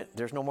that moment,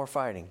 there's no more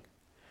fighting.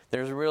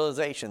 There's a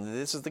realization that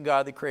this is the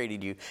God that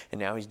created you, and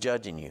now He's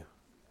judging you.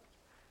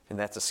 And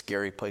that's a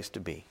scary place to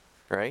be,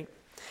 right?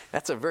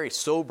 That's a very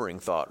sobering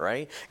thought,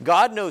 right?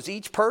 God knows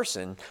each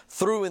person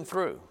through and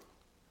through.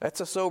 That's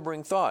a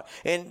sobering thought.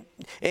 And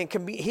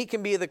He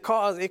can be the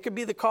cause. It could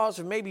be the cause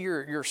of maybe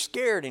you're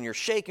scared and you're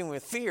shaking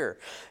with fear.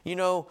 You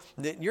know,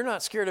 that you're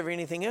not scared of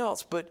anything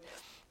else, but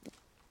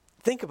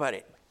think about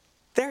it.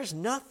 There's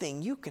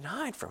nothing you can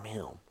hide from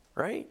Him,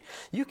 right?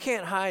 You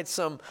can't hide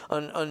some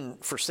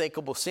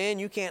unforsakable sin.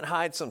 You can't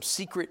hide some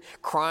secret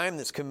crime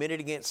that's committed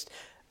against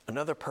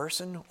another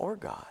person or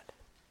God.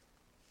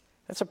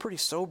 That's a pretty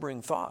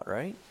sobering thought,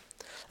 right?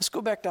 Let's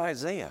go back to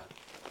Isaiah.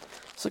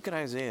 Let's look at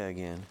Isaiah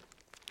again.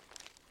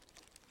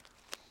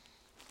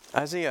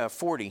 Isaiah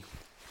 40.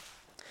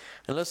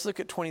 And let's look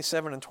at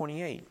 27 and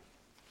 28.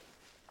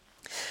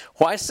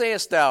 Why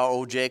sayest thou,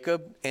 O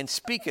Jacob, and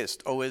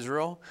speakest, O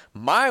Israel,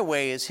 my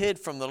way is hid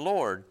from the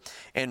Lord,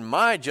 and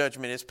my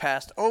judgment is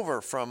passed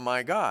over from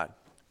my God?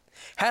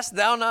 Hast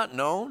thou not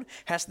known,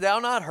 hast thou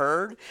not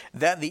heard,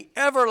 that the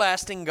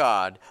everlasting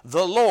God,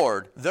 the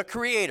Lord, the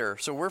Creator,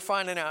 so we're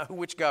finding out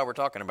which God we're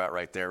talking about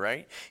right there,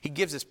 right? He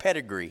gives us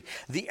pedigree.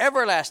 The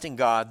everlasting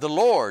God, the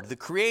Lord, the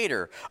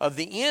Creator of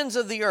the ends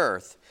of the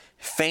earth,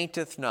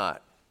 fainteth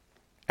not.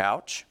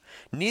 Ouch.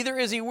 Neither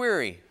is he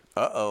weary.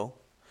 Uh-oh.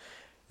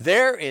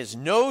 There is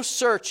no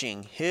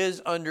searching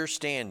his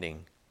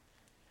understanding.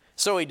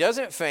 So he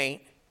doesn't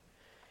faint.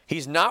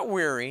 He's not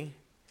weary.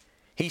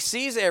 He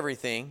sees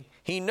everything.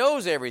 He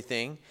knows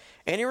everything.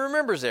 And he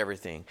remembers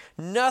everything.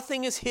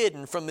 Nothing is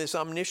hidden from this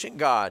omniscient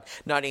God.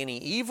 Not any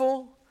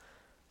evil,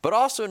 but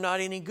also not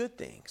any good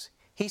things.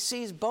 He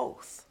sees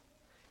both.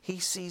 He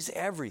sees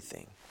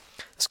everything.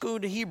 Let's go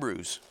to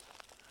Hebrews.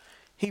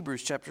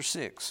 Hebrews chapter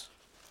 6.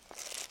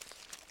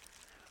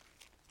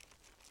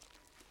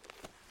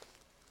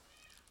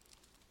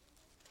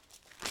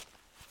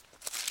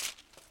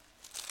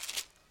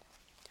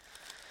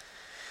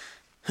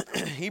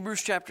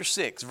 Hebrews chapter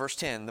 6, verse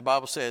 10, the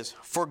Bible says,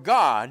 For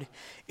God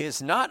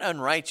is not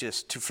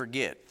unrighteous to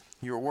forget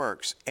your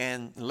works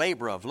and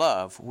labor of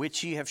love,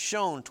 which ye have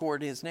shown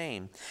toward his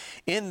name,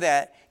 in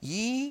that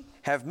ye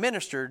have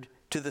ministered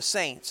to the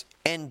saints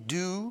and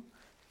do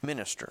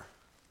minister.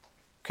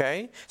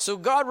 Okay? So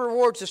God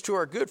rewards us to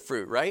our good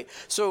fruit, right?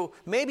 So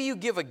maybe you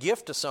give a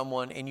gift to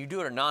someone and you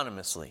do it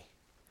anonymously.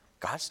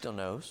 God still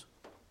knows.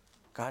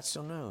 God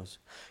still knows.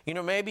 You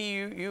know, maybe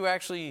you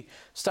actually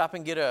stop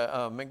and get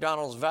a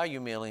McDonald's value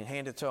meal and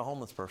hand it to a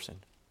homeless person.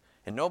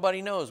 And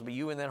nobody knows but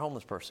you and that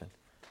homeless person.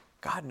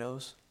 God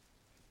knows.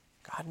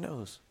 God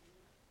knows.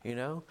 You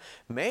know?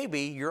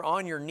 Maybe you're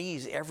on your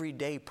knees every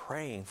day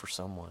praying for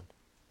someone.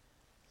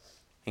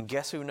 And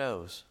guess who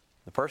knows?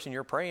 The person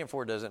you're praying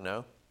for doesn't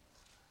know.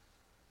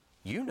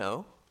 You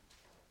know.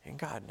 And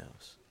God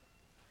knows.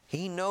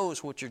 He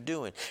knows what you're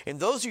doing. And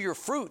those are your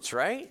fruits,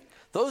 right?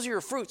 Those are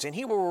your fruits, and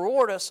he will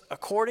reward us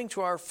according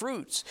to our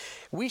fruits.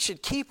 We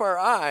should keep our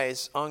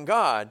eyes on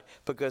God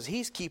because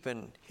he's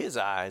keeping his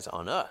eyes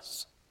on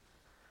us.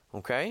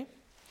 Okay?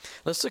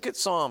 Let's look at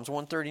Psalms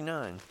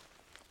 139.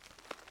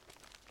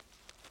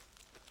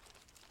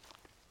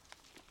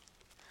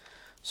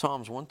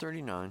 Psalms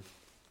 139.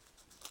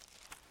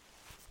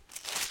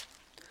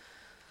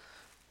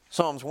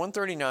 Psalms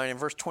 139 and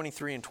verse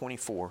 23 and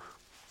 24.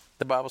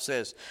 The Bible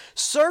says,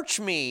 Search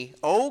me,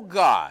 O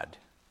God.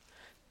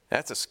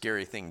 That's a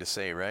scary thing to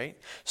say, right?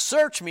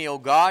 Search me, O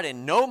God,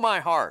 and know my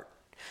heart.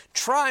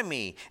 Try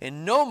me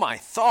and know my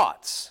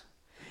thoughts.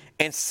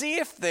 And see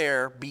if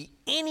there be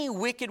any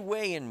wicked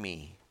way in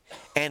me.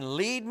 And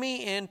lead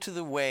me into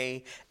the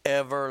way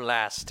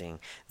everlasting.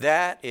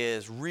 That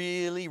is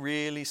really,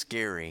 really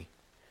scary.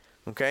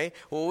 Okay?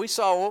 Well, we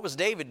saw what was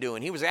David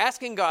doing. He was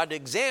asking God to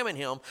examine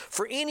him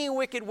for any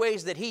wicked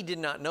ways that he did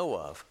not know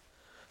of.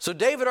 So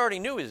David already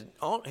knew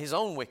his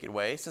own wicked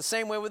ways. It's the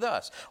same way with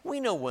us. We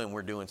know when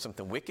we're doing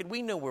something wicked.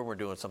 We know when we're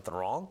doing something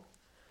wrong.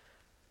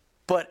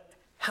 But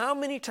how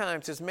many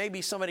times has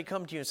maybe somebody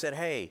come to you and said,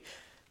 hey,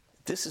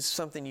 this is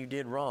something you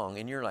did wrong.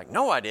 And you're like,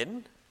 no, I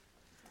didn't.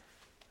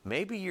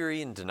 Maybe you're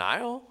in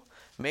denial.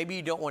 Maybe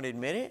you don't want to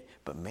admit it.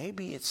 But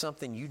maybe it's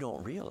something you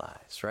don't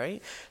realize,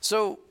 right?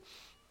 So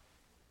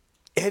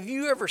have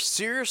you ever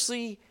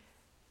seriously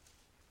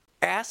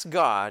asked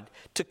God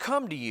to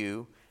come to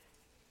you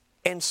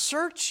and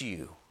search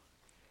you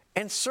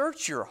and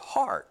search your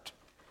heart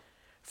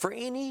for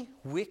any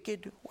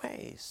wicked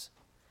ways?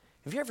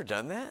 Have you ever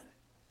done that?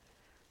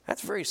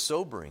 That's very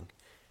sobering.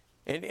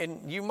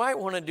 And you might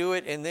want to do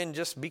it and then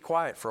just be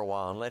quiet for a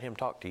while and let him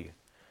talk to you.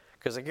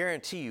 Because I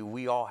guarantee you,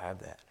 we all have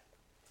that.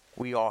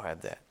 We all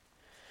have that.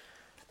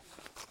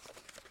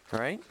 All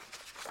right?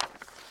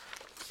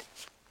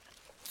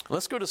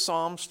 Let's go to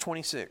Psalms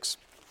 26,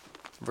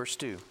 verse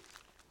 2.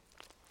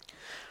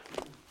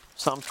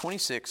 Psalm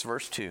 26,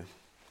 verse 2.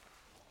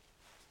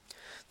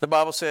 The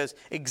Bible says,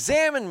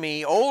 Examine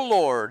me, O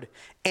Lord,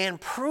 and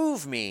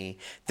prove me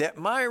that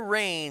my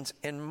reins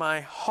and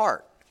my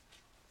heart.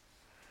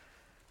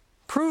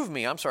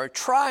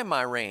 Try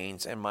my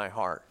reins and my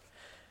heart.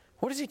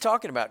 What is he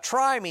talking about?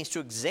 Try means to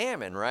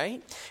examine,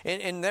 right?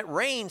 And that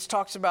reins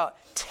talks about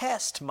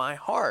test my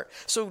heart.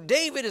 So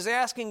David is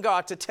asking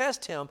God to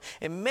test him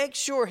and make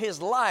sure his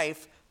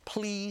life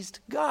pleased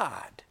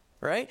God.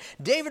 Right?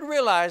 David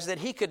realized that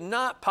he could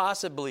not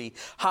possibly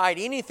hide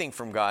anything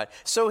from God,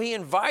 so he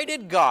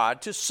invited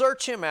God to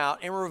search him out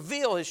and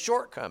reveal his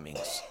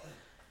shortcomings.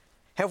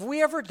 Have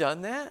we ever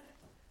done that?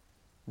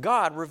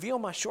 God, reveal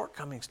my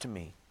shortcomings to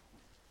me.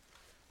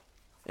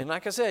 And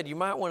like I said, you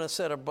might want to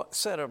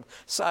set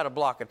aside a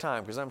block of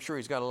time because I'm sure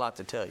he's got a lot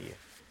to tell you.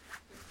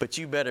 But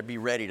you better be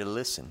ready to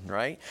listen,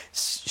 right?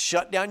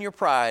 Shut down your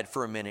pride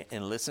for a minute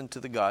and listen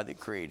to the God that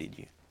created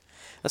you.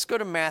 Let's go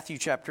to Matthew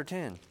chapter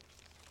 10.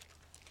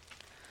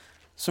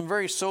 Some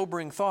very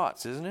sobering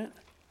thoughts, isn't it?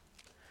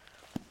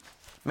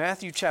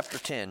 Matthew chapter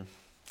 10,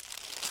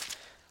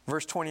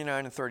 verse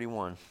 29 and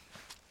 31.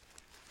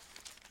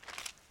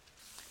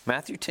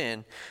 Matthew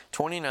 10,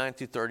 29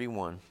 through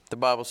 31. The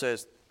Bible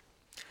says,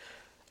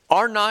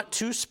 "Are not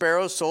 2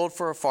 sparrows sold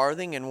for a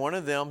farthing, and one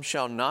of them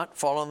shall not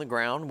fall on the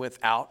ground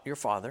without your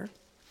Father?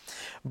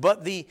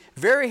 But the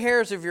very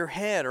hairs of your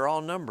head are all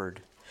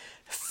numbered.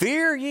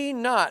 Fear ye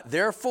not,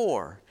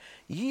 therefore,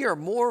 ye are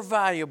more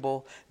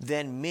valuable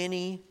than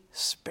many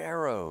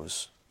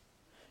sparrows."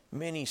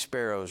 Many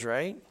sparrows,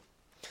 right?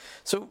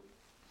 So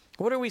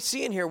what are we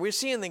seeing here? We're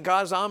seeing that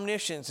God's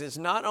omniscience is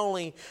not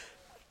only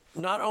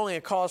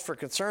a cause for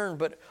concern,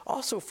 but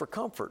also for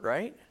comfort,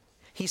 right?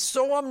 He's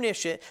so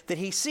omniscient that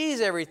he sees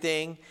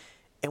everything,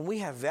 and we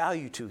have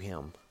value to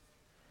him.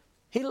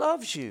 He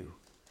loves you.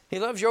 He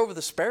loves you over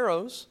the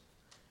sparrows,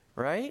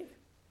 right?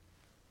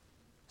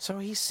 So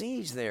he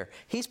sees there.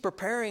 He's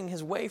preparing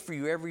his way for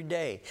you every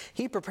day.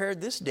 He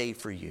prepared this day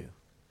for you.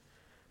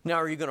 Now,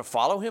 are you going to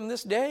follow him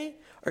this day,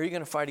 or are you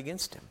going to fight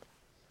against him?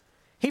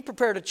 He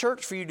prepared a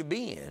church for you to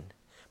be in.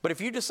 But if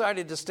you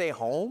decided to stay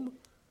home,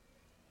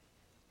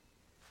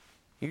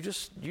 you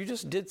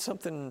just did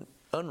something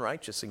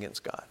unrighteous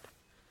against God.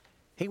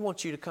 He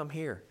wants you to come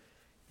here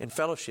in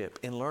fellowship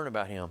and learn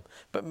about him.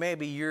 But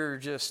maybe you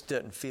just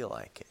doesn't feel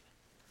like it.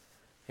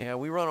 Yeah,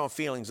 we run on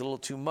feelings a little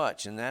too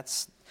much, and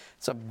it's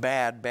a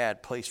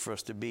bad place for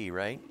us to be,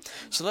 right?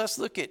 So let's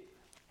look at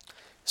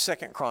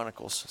 2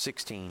 Chronicles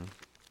 16.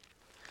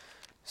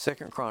 2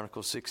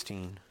 Chronicles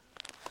 16.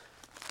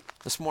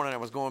 This morning I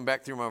was going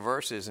back through my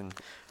verses, and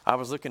I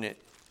was looking at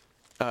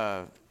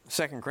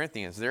 2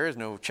 Corinthians. There is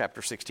no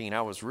chapter 16.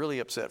 I was really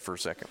upset for a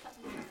second.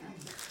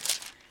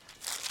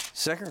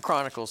 2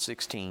 Chronicles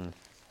 16,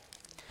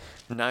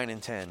 9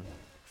 and 10.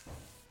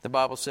 The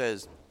Bible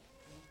says,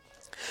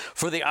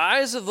 "For the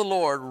eyes of the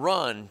Lord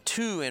run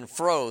to and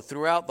fro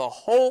throughout the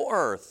whole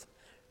earth,"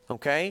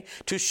 okay,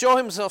 "to show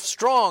himself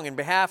strong in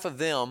behalf of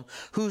them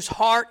whose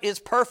heart is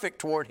perfect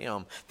toward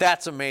him."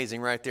 That's amazing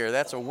right there.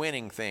 That's a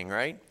winning thing,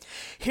 right?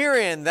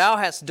 "Herein thou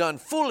hast done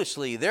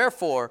foolishly.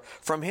 Therefore,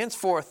 from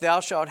henceforth thou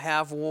shalt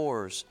have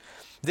wars."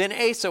 Then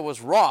Asa was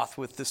wroth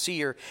with the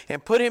seer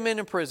and put him in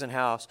a prison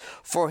house,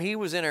 for he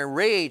was in a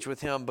rage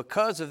with him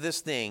because of this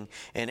thing.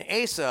 And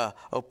Asa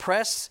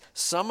oppressed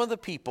some of the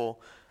people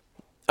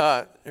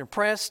the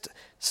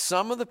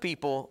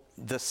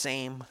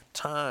same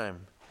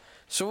time.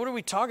 So what are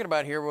we talking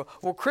about here?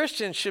 Well,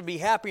 Christians should be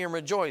happy and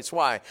rejoice.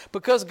 Why?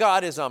 Because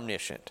God is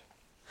omniscient.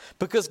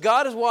 Because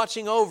God is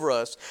watching over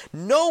us.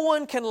 No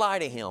one can lie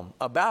to him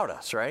about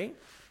us, right?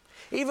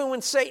 Even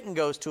when Satan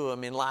goes to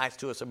him and lies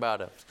to us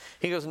about us.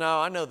 He goes, "No,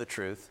 I know the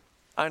truth.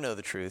 I know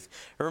the truth."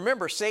 And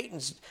remember,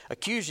 Satan's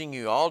accusing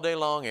you all day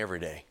long, every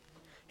day.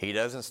 He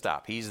doesn't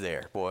stop. He's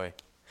there, boy.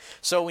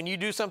 So when you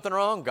do something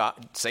wrong,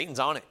 Satan's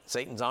on it.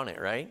 Satan's on it,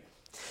 right?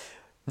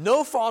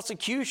 No false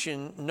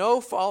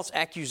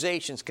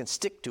accusations can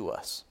stick to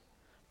us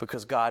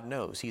because God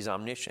knows. He's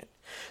omniscient.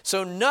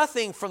 So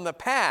nothing from the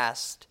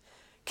past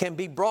can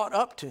be brought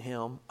up to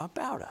him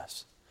about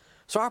us.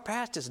 So our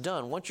past is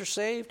done. Once you're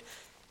saved,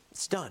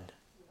 it's done.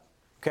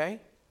 Okay?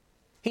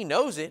 He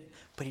knows it,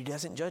 but he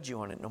doesn't judge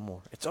you on it no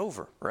more. It's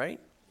over, right?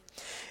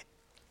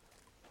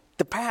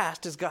 The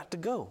past has got to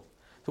go.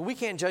 So we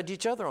can't judge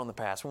each other on the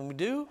past. When we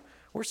do,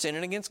 we're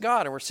sinning against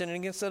God and we're sinning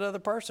against that other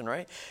person,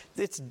 right?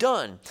 It's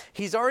done.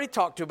 He's already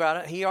talked to about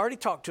it. He already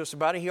talked to us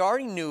about it. He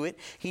already knew it.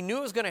 He knew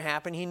it was going to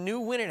happen. He knew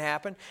when it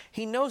happened.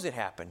 He knows it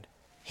happened.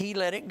 He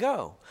let it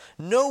go.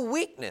 No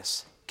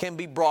weakness can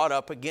be brought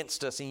up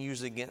against us and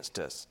used against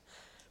us.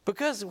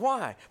 Because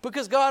why?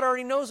 Because God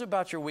already knows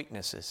about your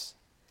weaknesses.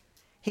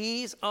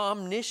 He's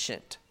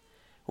omniscient.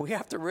 We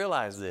have to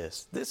realize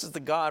this. This is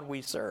the God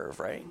we serve,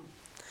 right?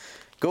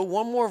 Go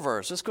one more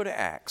verse. Let's go to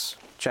Acts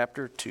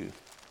chapter 2.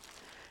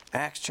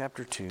 Acts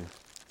chapter 2.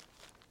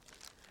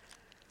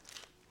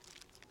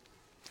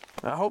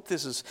 I hope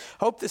this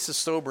is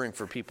sobering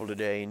for people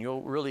today, and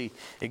you'll really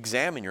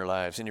examine your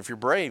lives. And if you're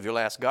brave, you'll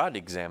ask God to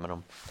examine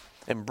them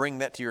and bring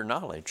that to your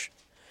knowledge.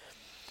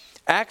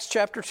 Acts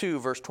chapter 2,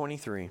 verse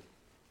 23.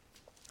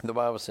 The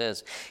Bible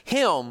says,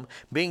 "Him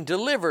being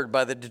delivered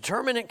by the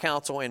determinate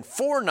counsel and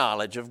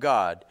foreknowledge of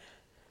God,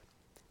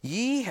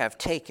 ye have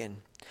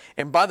taken,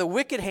 and by the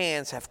wicked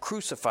hands have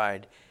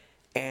crucified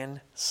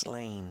and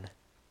slain."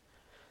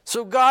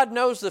 So God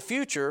knows the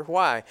future.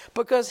 Why?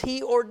 Because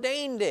he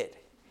ordained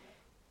it.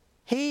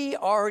 He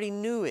already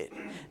knew it.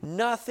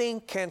 Nothing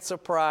can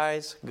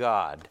surprise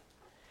God.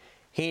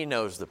 He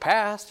knows the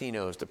past. He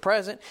knows the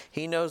present.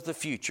 He knows the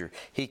future.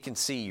 He can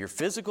see your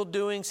physical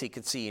doings. He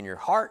can see in your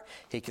heart.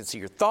 He can see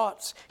your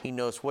thoughts. He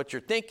knows what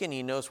you're thinking.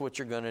 He knows what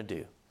you're going to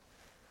do.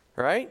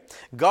 Right?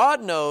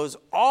 God knows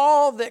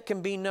all that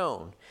can be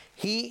known.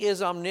 He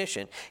is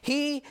omniscient.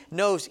 He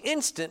knows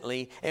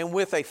instantly and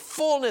with a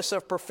fullness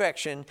of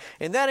perfection,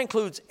 and that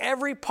includes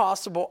every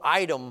possible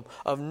item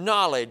of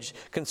knowledge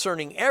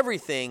concerning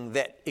everything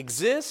that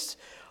exists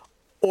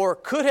or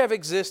could have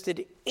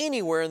existed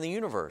anywhere in the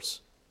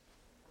universe.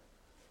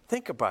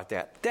 Think about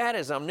that. That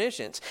is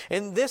omniscience.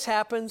 And this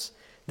happens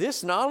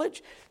This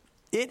knowledge,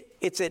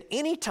 it's at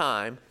any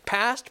time,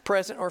 past,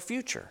 present, or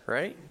future,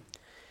 right?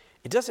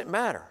 It doesn't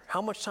matter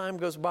how much time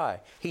goes by.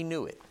 He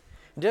knew it.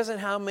 It doesn't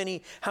how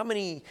many,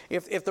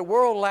 if the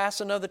world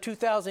lasts another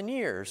 2,000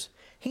 years,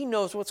 He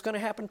knows what's going to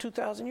happen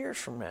 2,000 years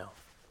from now.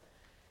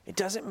 It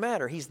doesn't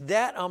matter. He's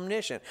that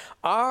omniscient.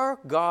 Our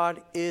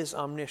God is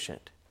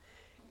omniscient.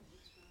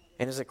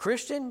 And as a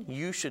Christian,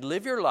 you should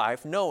live your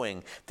life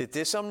knowing that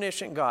this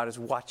omniscient God is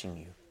watching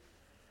you.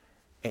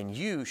 And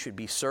you should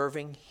be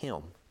serving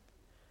Him.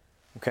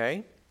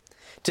 Okay?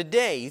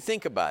 Today, you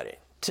think about it.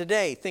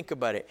 Today, think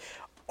about it.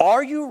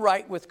 Are you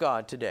right with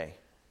God today?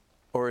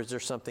 Or is there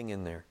something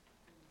in there?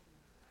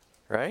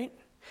 Right?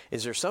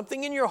 Is there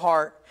something in your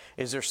heart?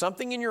 Is there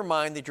something in your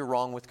mind that you're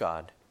wrong with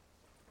God?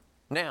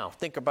 Now,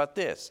 think about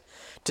this.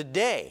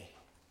 Today,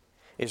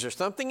 is there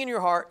something in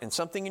your heart and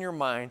something in your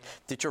mind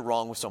that you're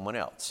wrong with someone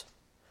else?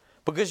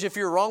 Because if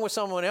you're wrong with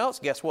someone else,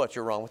 guess what?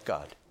 You're wrong with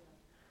God.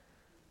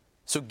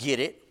 So get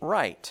it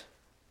right.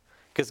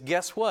 Because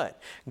guess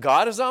what?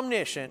 God is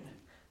omniscient.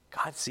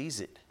 God sees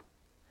it.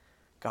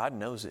 God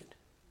knows it.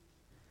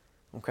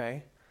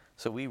 Okay?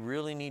 So we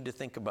really need to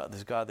think about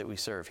this God that we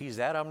serve. He's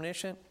that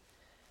omniscient.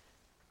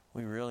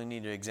 We really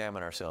need to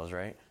examine ourselves,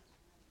 right?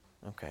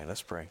 Okay,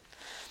 let's pray.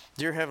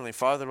 Dear Heavenly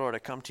Father, Lord, I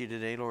come to you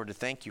today, Lord, to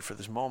thank you for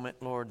this moment,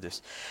 Lord,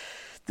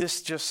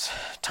 this just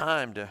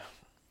time to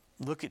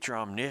look at your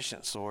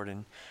omniscience, Lord,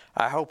 and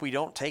I hope we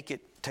don't take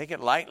it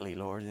lightly,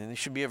 Lord, and it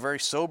should be a very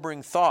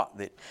sobering thought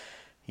that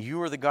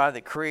you are the God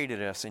that created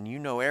us and you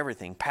know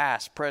everything,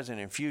 past, present,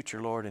 and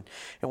future, Lord,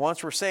 and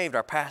once we're saved,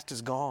 our past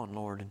is gone,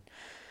 Lord, and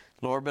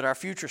Lord, but our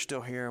future's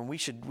still here, and we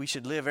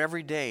should live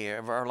every day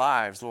of our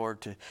lives,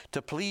 Lord,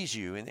 to please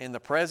you in the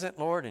present,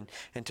 Lord,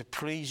 and to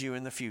please you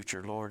in the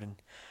future, Lord. And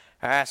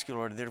I ask you,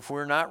 Lord, that if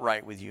we're not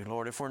right with you,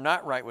 Lord, if we're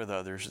not right with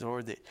others,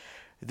 Lord,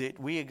 that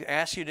we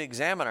ask you to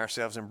examine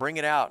ourselves and bring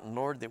it out, and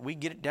Lord, that we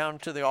get it down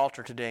to the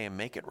altar today and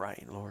make it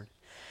right, Lord.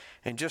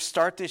 And just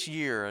start this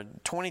year,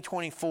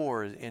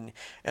 2024, in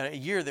a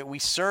year that we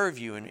serve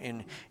you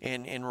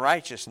in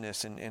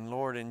righteousness, and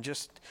Lord, and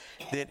just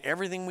that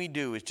everything we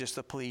do is just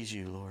to please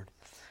you, Lord.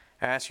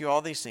 I ask you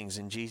all these things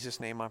in Jesus'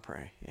 name I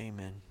pray.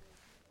 Amen.